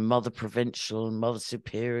became mother provincial and mother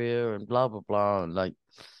superior and blah blah blah, and like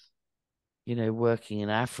working in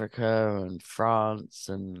Africa and France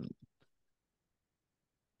and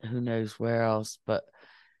who knows where else. But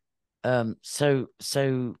so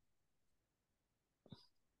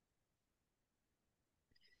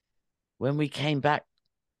when we came back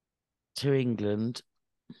to England,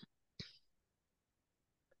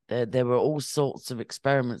 there were all sorts of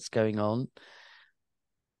experiments going on,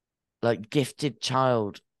 like gifted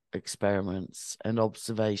child experiments and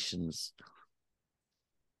observations.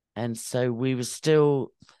 And so we were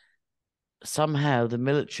still, somehow the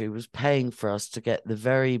military was paying for us to get the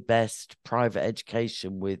very best private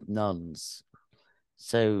education with nuns.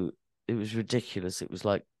 So it was ridiculous. It was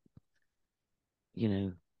like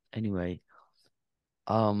anyway,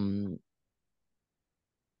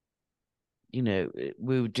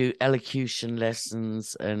 we would do elocution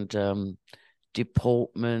lessons and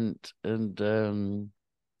deportment, and a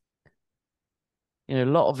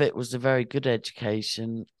lot of it was a very good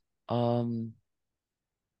education.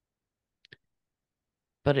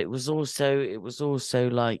 But it was also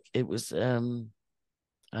like, I don't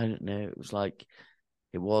know,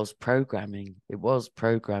 it was programming.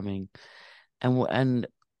 And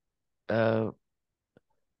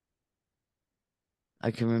I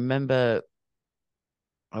can remember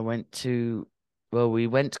we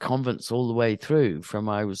went to convents all the way through from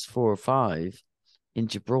I was 4 or 5 in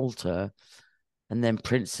Gibraltar, and then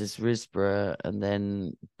Princess Risborough, and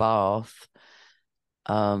then Bath,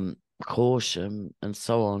 Horsham, and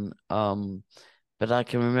so on. But I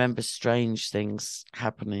can remember strange things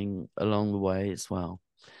happening along the way as well.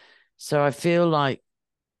 So I feel like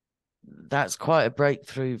that's quite a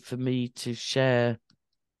breakthrough for me to share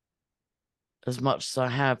as much as I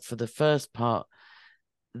have for the first part.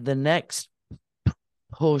 The next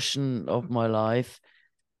portion of my life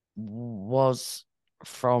was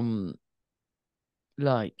from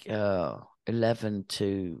 11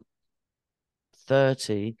 to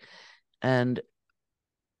 30, and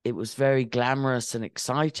it was very glamorous and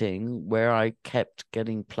exciting, where I kept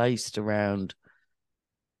getting placed around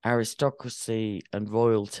aristocracy and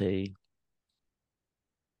royalty,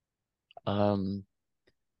 lords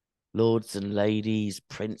and ladies,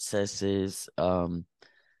 princesses,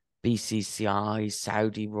 BCCI,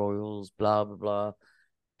 Saudi royals, blah blah blah,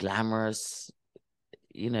 glamorous,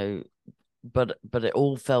 but it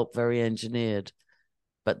all felt very engineered.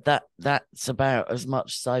 But that's about as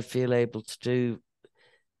much as I feel able to do.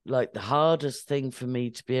 Like, the hardest thing for me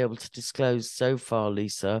to be able to disclose so far,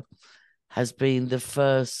 Lisa, has been the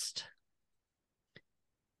first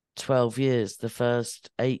 12 years, the first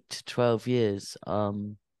 8 to 12 years.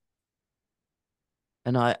 And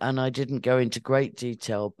I didn't go into great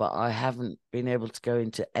detail, but I haven't been able to go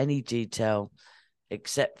into any detail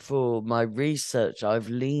except for my research. I've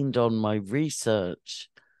leaned on my research,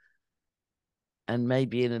 and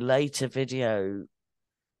maybe in a later video,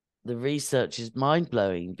 the research is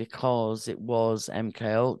mind-blowing, because it was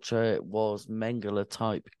MK Ultra, it was Mengele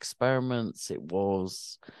type experiments, it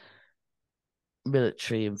was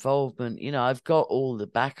military involvement. I've got all the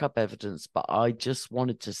backup evidence, but I just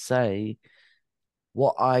wanted to say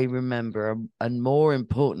what I remember, and more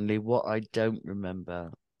importantly, what I don't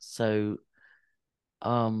remember. So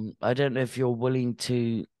I don't know if you're willing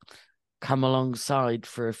to come alongside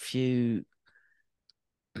for a few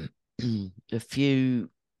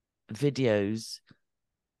videos,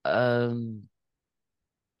 but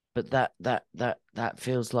that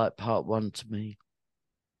feels like part 1 to me.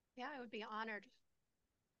 Yeah, I would be honored.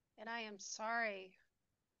 And I am sorry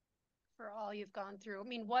for all you've gone through. I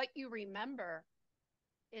mean, what you remember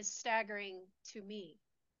is staggering to me.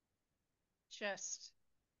 Just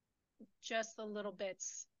the little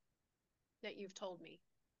bits that you've told me.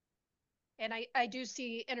 And I do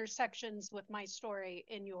see intersections with my story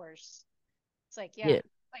in yours. It's like, yeah,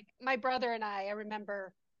 like my brother and I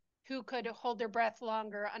remember who could hold their breath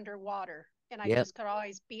longer underwater. And I just could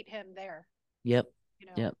always beat him there. Yep.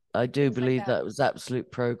 I do believe like that was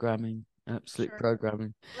absolute programming. Sure.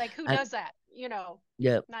 Programming. Like, who does that?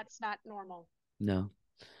 Yep. That's not normal. No.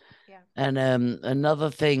 Yeah. And another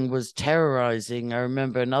thing was terrorizing. I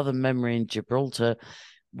remember another memory in Gibraltar,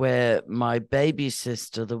 where my baby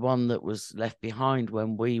sister, the one that was left behind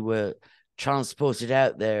when we were transported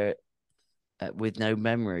out there with no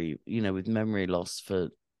memory, with memory loss for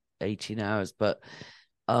 18 hours. But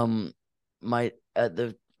at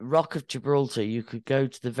the Rock of Gibraltar, you could go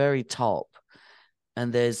to the very top,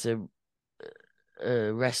 and there's a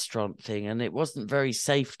restaurant thing, and it wasn't very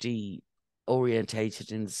safety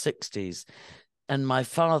orientated in the 60s. And my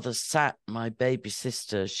father sat my baby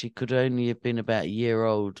sister, she could only have been about a year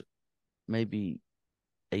old, maybe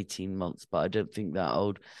 18 months, but I don't think that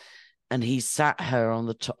old. And he sat her on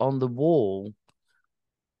the wall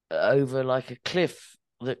over like a cliff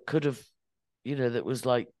that could have, that was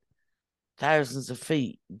like thousands of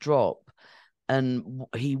feet drop. And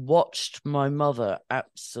he watched my mother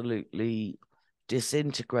absolutely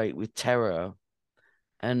disintegrate with terror.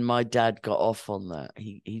 And my dad got off on that.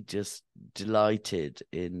 He just delighted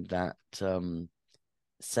in that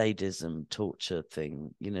sadism, torture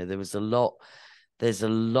thing. There's a lot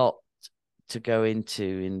to go into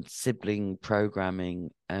in sibling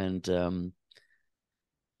programming, and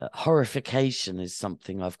horrification is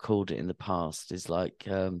something I've called it in the past, is like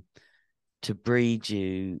to breed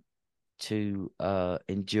you to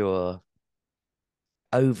endure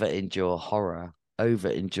horror. over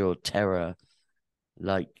endured terror.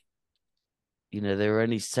 Like, there are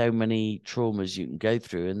only so many traumas you can go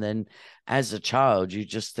through. And then as a child, you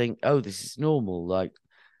just think, oh, this is normal. Like,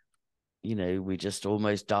 we just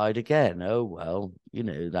almost died again. Oh, well,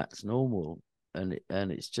 that's normal. And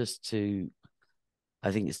it's just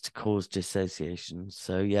I think it's to cause dissociation.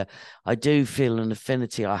 So yeah, I do feel an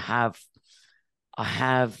affinity. I have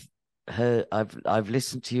heard, I've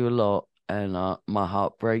listened to you a lot, and my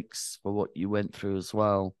heart breaks for what you went through as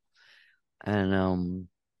well. And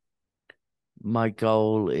my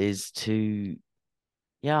goal is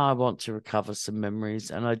I want to recover some memories,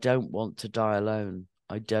 and I don't want to die alone.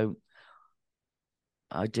 I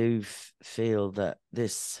do feel that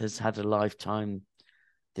this has had a lifetime.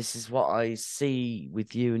 This is what I see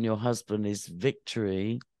with you and your husband is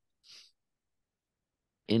victory,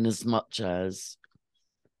 in as much as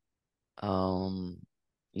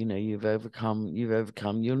you've overcome.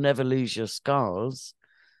 You'll never lose your scars,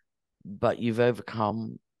 but you've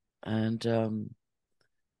overcome. And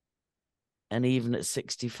even at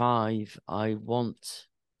 65, I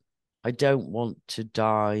don't want to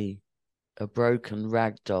die a broken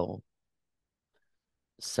rag doll.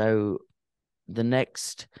 So the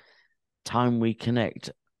next time we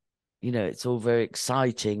connect, it's all very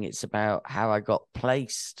exciting. It's about how I got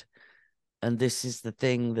placed. And this is the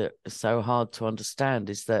thing that is so hard to understand,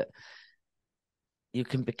 is that you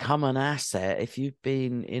can become an asset if you've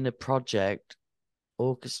been in a project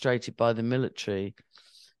orchestrated by the military.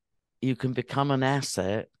 You can become an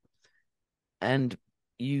asset and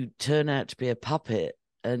you turn out to be a puppet,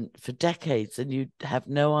 and for decades, and you have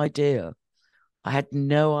no idea. I had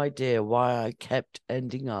no idea why I kept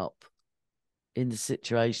ending up in the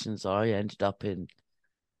situations I ended up in.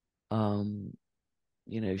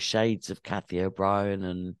 Shades of Kathy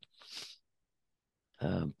O'Brien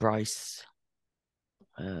and Bryce,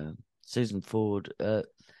 Susan Ford,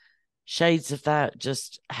 shades of that.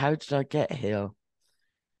 Just how did I get here?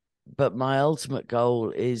 But my ultimate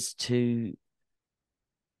goal is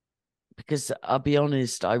because I'll be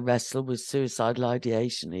honest, I wrestle with suicidal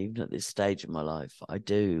ideation even at this stage of my life. I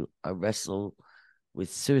do. I wrestle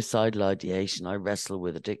with suicidal ideation. I wrestle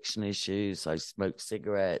with addiction issues. I smoke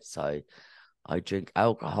cigarettes. I drink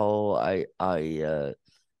alcohol. I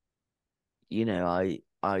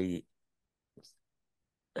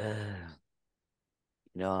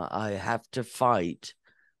have to fight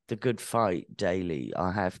the good fight daily.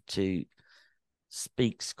 I have to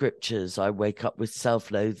speak scriptures. I wake up with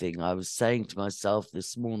self-loathing. I was saying to myself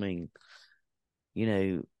this morning,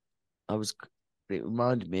 it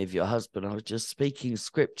reminded me of your husband. I was just speaking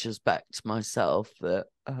scriptures back to myself that,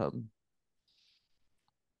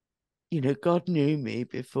 God knew me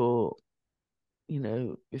before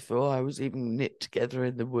I was even knit together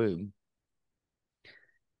in the womb.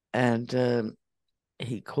 And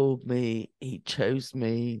he called me, he chose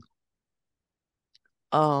me.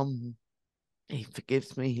 He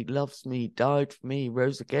forgives me, he loves me, he died for me, he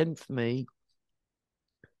rose again for me.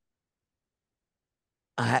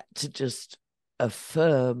 I had to just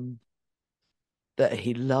affirm that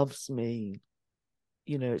he loves me.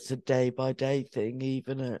 It's a day by day thing,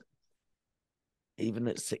 even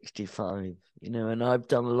at 65, and I've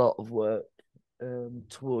done a lot of work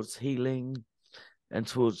towards healing and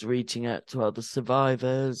towards reaching out to other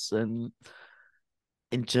survivors and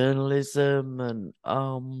in journalism. And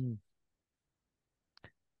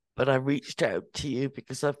but I reached out to you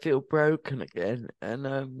because I feel broken again, and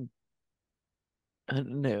I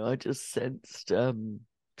don't know, I just sensed a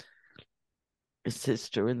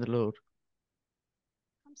sister in the Lord.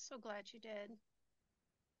 I'm so glad you did. I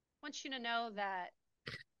want you to know that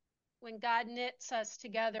when God knits us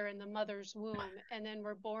together in the mother's womb and then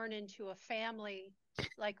we're born into a family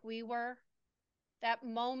like we were, that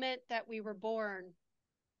moment that we were born,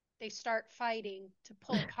 they start fighting to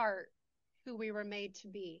pull apart who we were made to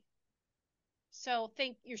be. So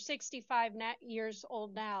think you're 65 years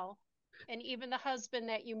old now, and even the husband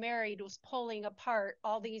that you married was pulling apart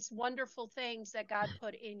all these wonderful things that God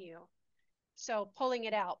put in you. So pulling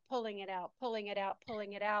it out, pulling it out, pulling it out,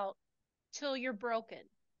 pulling it out till you're broken,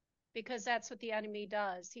 because that's what the enemy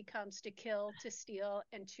does. He comes to kill, to steal,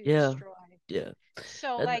 and to destroy. Yeah.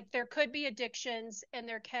 So like there could be addictions and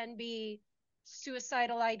there can be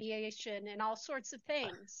suicidal ideation and all sorts of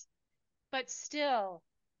things, but still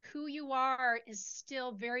who you are is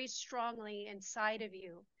still very strongly inside of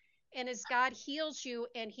you. And as God heals you,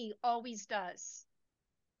 and he always does,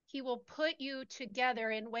 he will put you together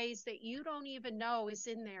in ways that you don't even know is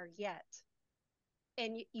in there yet.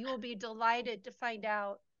 And you will be delighted to find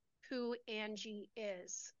out who Angie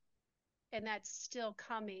is. And that's still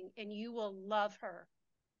coming, and you will love her.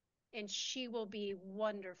 and she will be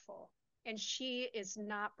wonderful. And she is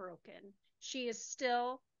not broken. She is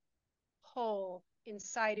still whole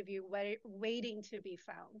inside of you, waiting to be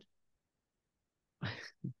found.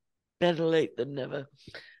 Better late than never.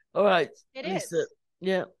 All right, It Lisa. is.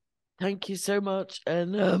 Yeah. Thank you so much.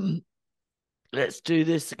 And let's do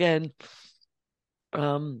this again.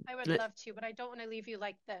 I would love to, but I don't want to leave you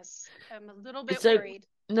like this. I'm a little bit So worried.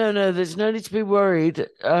 no, there's no need to be worried.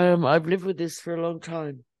 I've lived with this for a long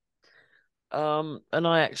time. And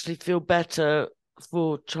I actually feel better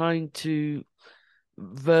for trying to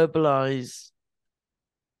verbalize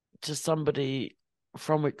to somebody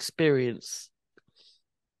from experience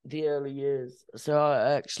the early years. So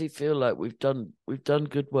I actually feel like we've done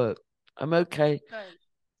good work. I'm okay. Good.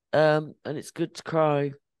 And it's good to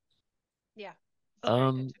cry. Yeah, it's very good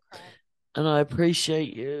Um, to cry. and I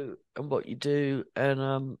appreciate you and what you do.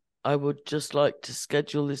 And I would just like to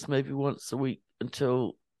schedule this maybe once a week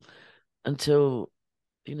until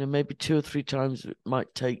maybe 2 or 3 times it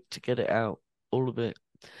might take to get it out, all of it.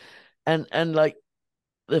 And like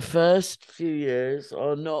the first few years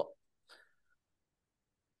are not,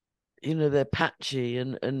 they're patchy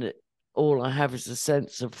and all I have is a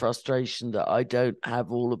sense of frustration that I don't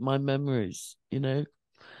have all of my memories, and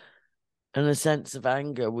a sense of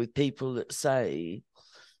anger with people that say,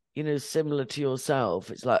 similar to yourself,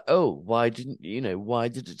 it's like, oh, why did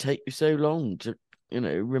it take you so long to,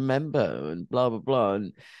 remember and blah, blah, blah.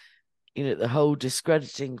 And, the whole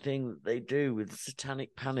discrediting thing that they do with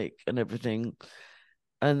satanic panic and everything.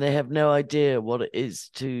 And they have no idea what it is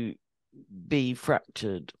to be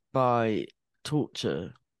fractured by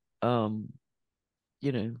torture. Um,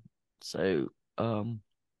 you know, so It's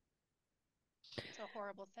a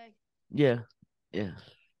horrible thing. yeah, yeah.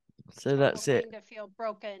 It's a So horrible that's it. thing to feel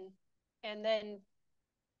broken. And then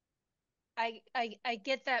I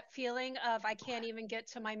get that feeling of I can't even get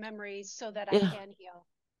to my memories so that I Yeah, can heal.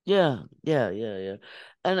 yeah.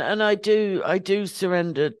 And I do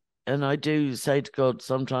surrender, and I do say to God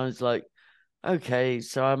sometimes, like, okay,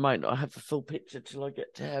 so I might not have the full picture till I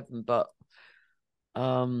get to heaven, but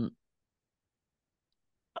um,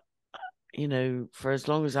 for as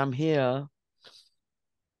long as I'm here,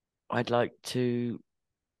 I'd like to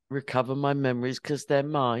recover my memories because they're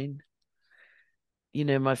mine.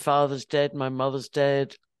 My father's dead, my mother's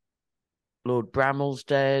dead, Lord Bramall's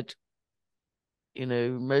dead,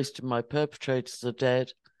 most of my perpetrators are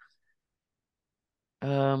dead.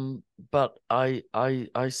 But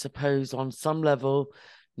I suppose on some level,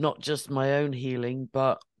 not just my own healing,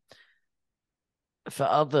 but for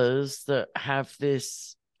others that have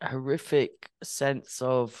this horrific sense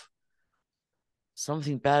of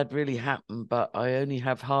something bad really happened, but I only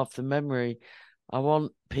have half the memory. I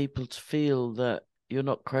want people to feel that you're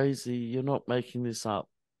not crazy, you're not making this up,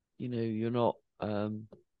 you're not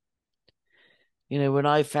when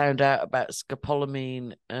I found out about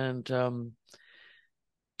scopolamine and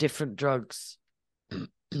different drugs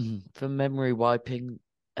for memory wiping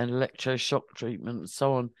and electroshock treatment and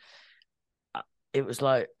so on, it was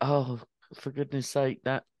like, oh, for goodness sake,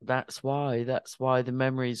 that's why the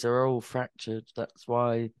memories are all fractured. That's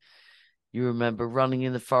why you remember running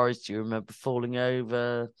in the forest, you remember falling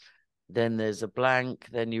over, then there's a blank,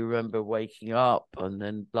 then you remember waking up, and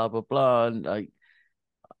then blah blah blah. And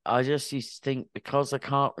I just used to think because I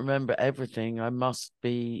can't remember everything, I must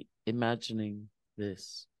be imagining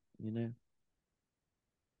this, you know.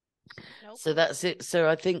 Nope. So that's it. So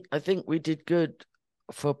I think we did good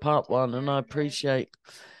for You part did one, and I very good. appreciate.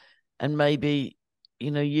 And maybe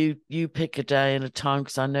you pick a day and a time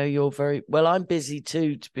because I know you're very well. I'm busy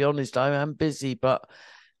too, to be honest. I am busy, but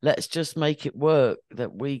let's just make it work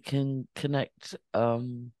that we can connect.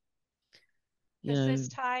 You Does know, this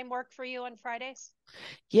time work for you on Fridays?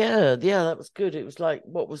 yeah, that was good. It was like,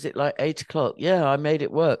 what was it, like 8 o'clock? Yeah, I made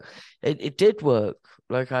it work. It did work.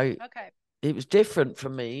 Like Okay. it was different for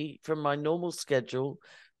me from my normal schedule,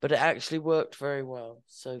 but it actually worked very well.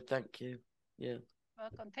 So thank you. Yeah.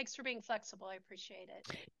 Welcome. Thanks for being flexible. I appreciate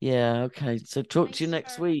it. Yeah, okay. So talk to you Thanks,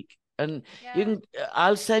 next sir. week. And you Yeah. can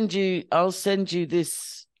I'll send you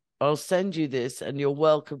this and you're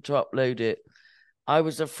welcome to upload it. I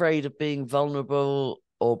was afraid of being vulnerable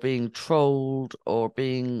or being trolled or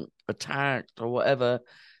being attacked or whatever,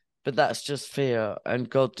 but that's just fear. And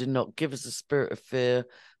God did not give us a spirit of fear,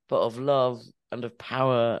 but of love and of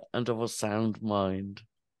power and of a sound mind.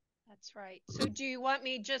 That's right. So do you want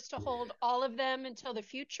me just to hold all of them until the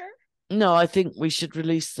future? No, I think we should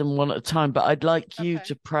release them one at a time, but I'd like you Okay.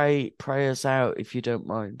 to pray us out if you don't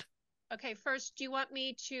mind. Okay. First, do you want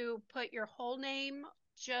me to put your whole name,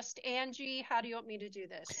 just Angie? How do you want me to do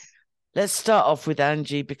this? Let's start off with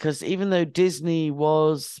Angie, because even though Disney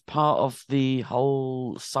was part of the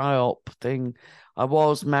whole PSYOP thing, I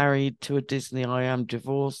was married to a Disney. I am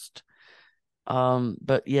divorced.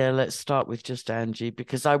 But yeah, let's start with just Angie,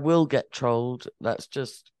 because I will get trolled. That's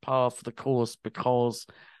just par for the course, because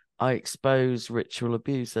I expose ritual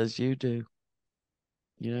abuse as you do.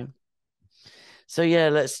 You know? So yeah,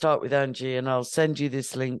 let's start with Angie, and I'll send you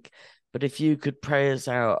this link. But if you could pray us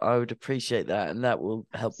out, I would appreciate that, and that will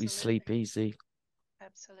help me sleep easy.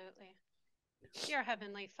 Absolutely. Dear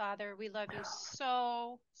Heavenly Father, we love you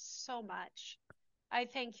so, so much. I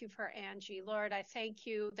thank you for Angie. Lord, I thank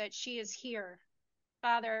you that she is here.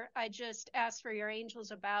 Father, I just ask for your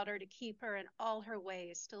angels about her to keep her in all her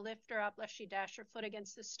ways, to lift her up lest she dash her foot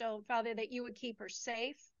against the stone. Father, that you would keep her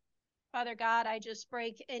safe. Father God, I just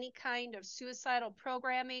break any kind of suicidal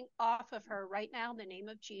programming off of her right now in the name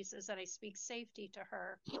of Jesus, and I speak safety to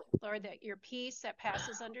her. Lord, that your peace that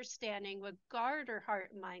passes understanding would guard her heart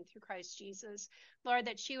and mind through Christ Jesus. Lord,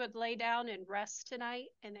 that she would lay down and rest tonight,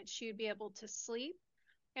 and that she would be able to sleep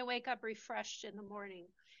and wake up refreshed in the morning.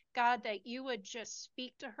 God, that you would just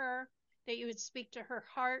speak to her, that you would speak to her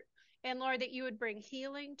heart, and Lord, that you would bring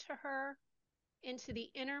healing to her, into the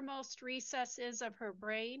innermost recesses of her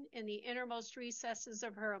brain, in the innermost recesses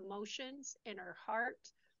of her emotions, in her heart.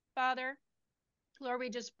 Father, Lord, we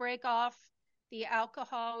just break off the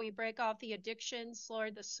alcohol, we break off the addictions,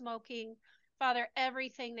 Lord, the smoking. Father,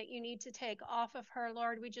 everything that you need to take off of her,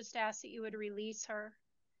 Lord, we just ask that you would release her.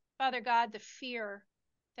 Father God, the fear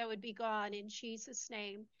that would be gone in Jesus'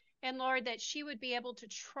 name. And Lord, that she would be able to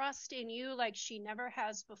trust in you like she never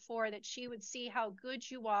has before, that she would see how good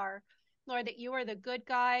you are. Lord, that you are the good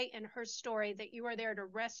guy in her story, that you are there to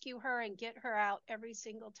rescue her and get her out every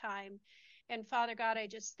single time. And Father God, I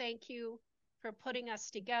just thank you for putting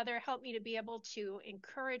us together. Help me to be able to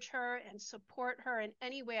encourage her and support her in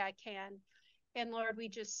any way I can. And Lord, we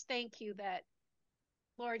just thank you that,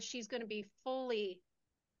 Lord, she's going to be fully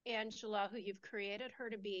Angela, who you've created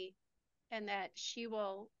her to be, and that she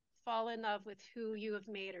will fall in love with who you have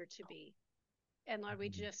made her to be. And Lord, we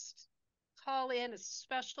just call in a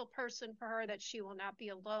special person for her, that she will not be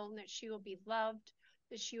alone, that she will be loved,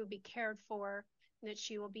 that she will be cared for, and that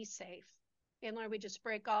she will be safe. And Lord, we just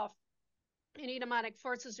break off any demonic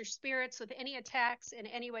forces or spirits with any attacks in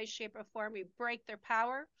any way, shape, or form. We break their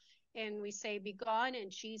power and we say, be gone in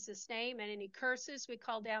Jesus' name. And any curses we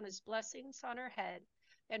call down as blessings on her head.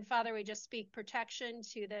 And Father, we just speak protection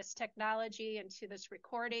to this technology and to this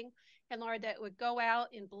recording. And Lord, that would go out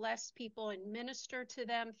and bless people and minister to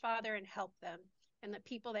them, Father, and help them. And the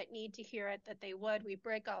people that need to hear it, that they would. We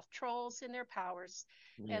break off trolls and their powers.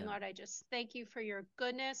 Yeah. And Lord, I just thank you for your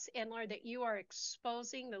goodness. And Lord, that you are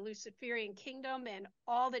exposing the Luciferian kingdom and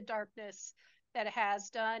all the darkness that it has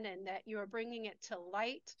done, and that you are bringing it to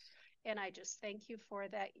light. And I just thank you for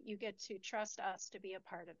that. You get to trust us to be a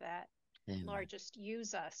part of that. Amen. Lord, just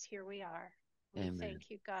use us. Here we are. We Amen. Thank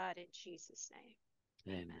you, God, in Jesus'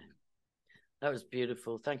 name. Amen. That was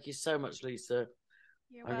beautiful. Thank you so much, Lisa.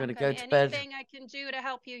 You're welcome. I'm going to go to bed. Anything I can do to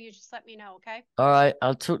help you, you just let me know, okay? All right.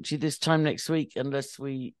 I'll talk to you this time next week, unless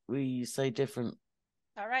we say different.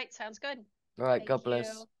 All right. Sounds good. All right. God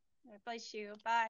bless. God bless you. Bye.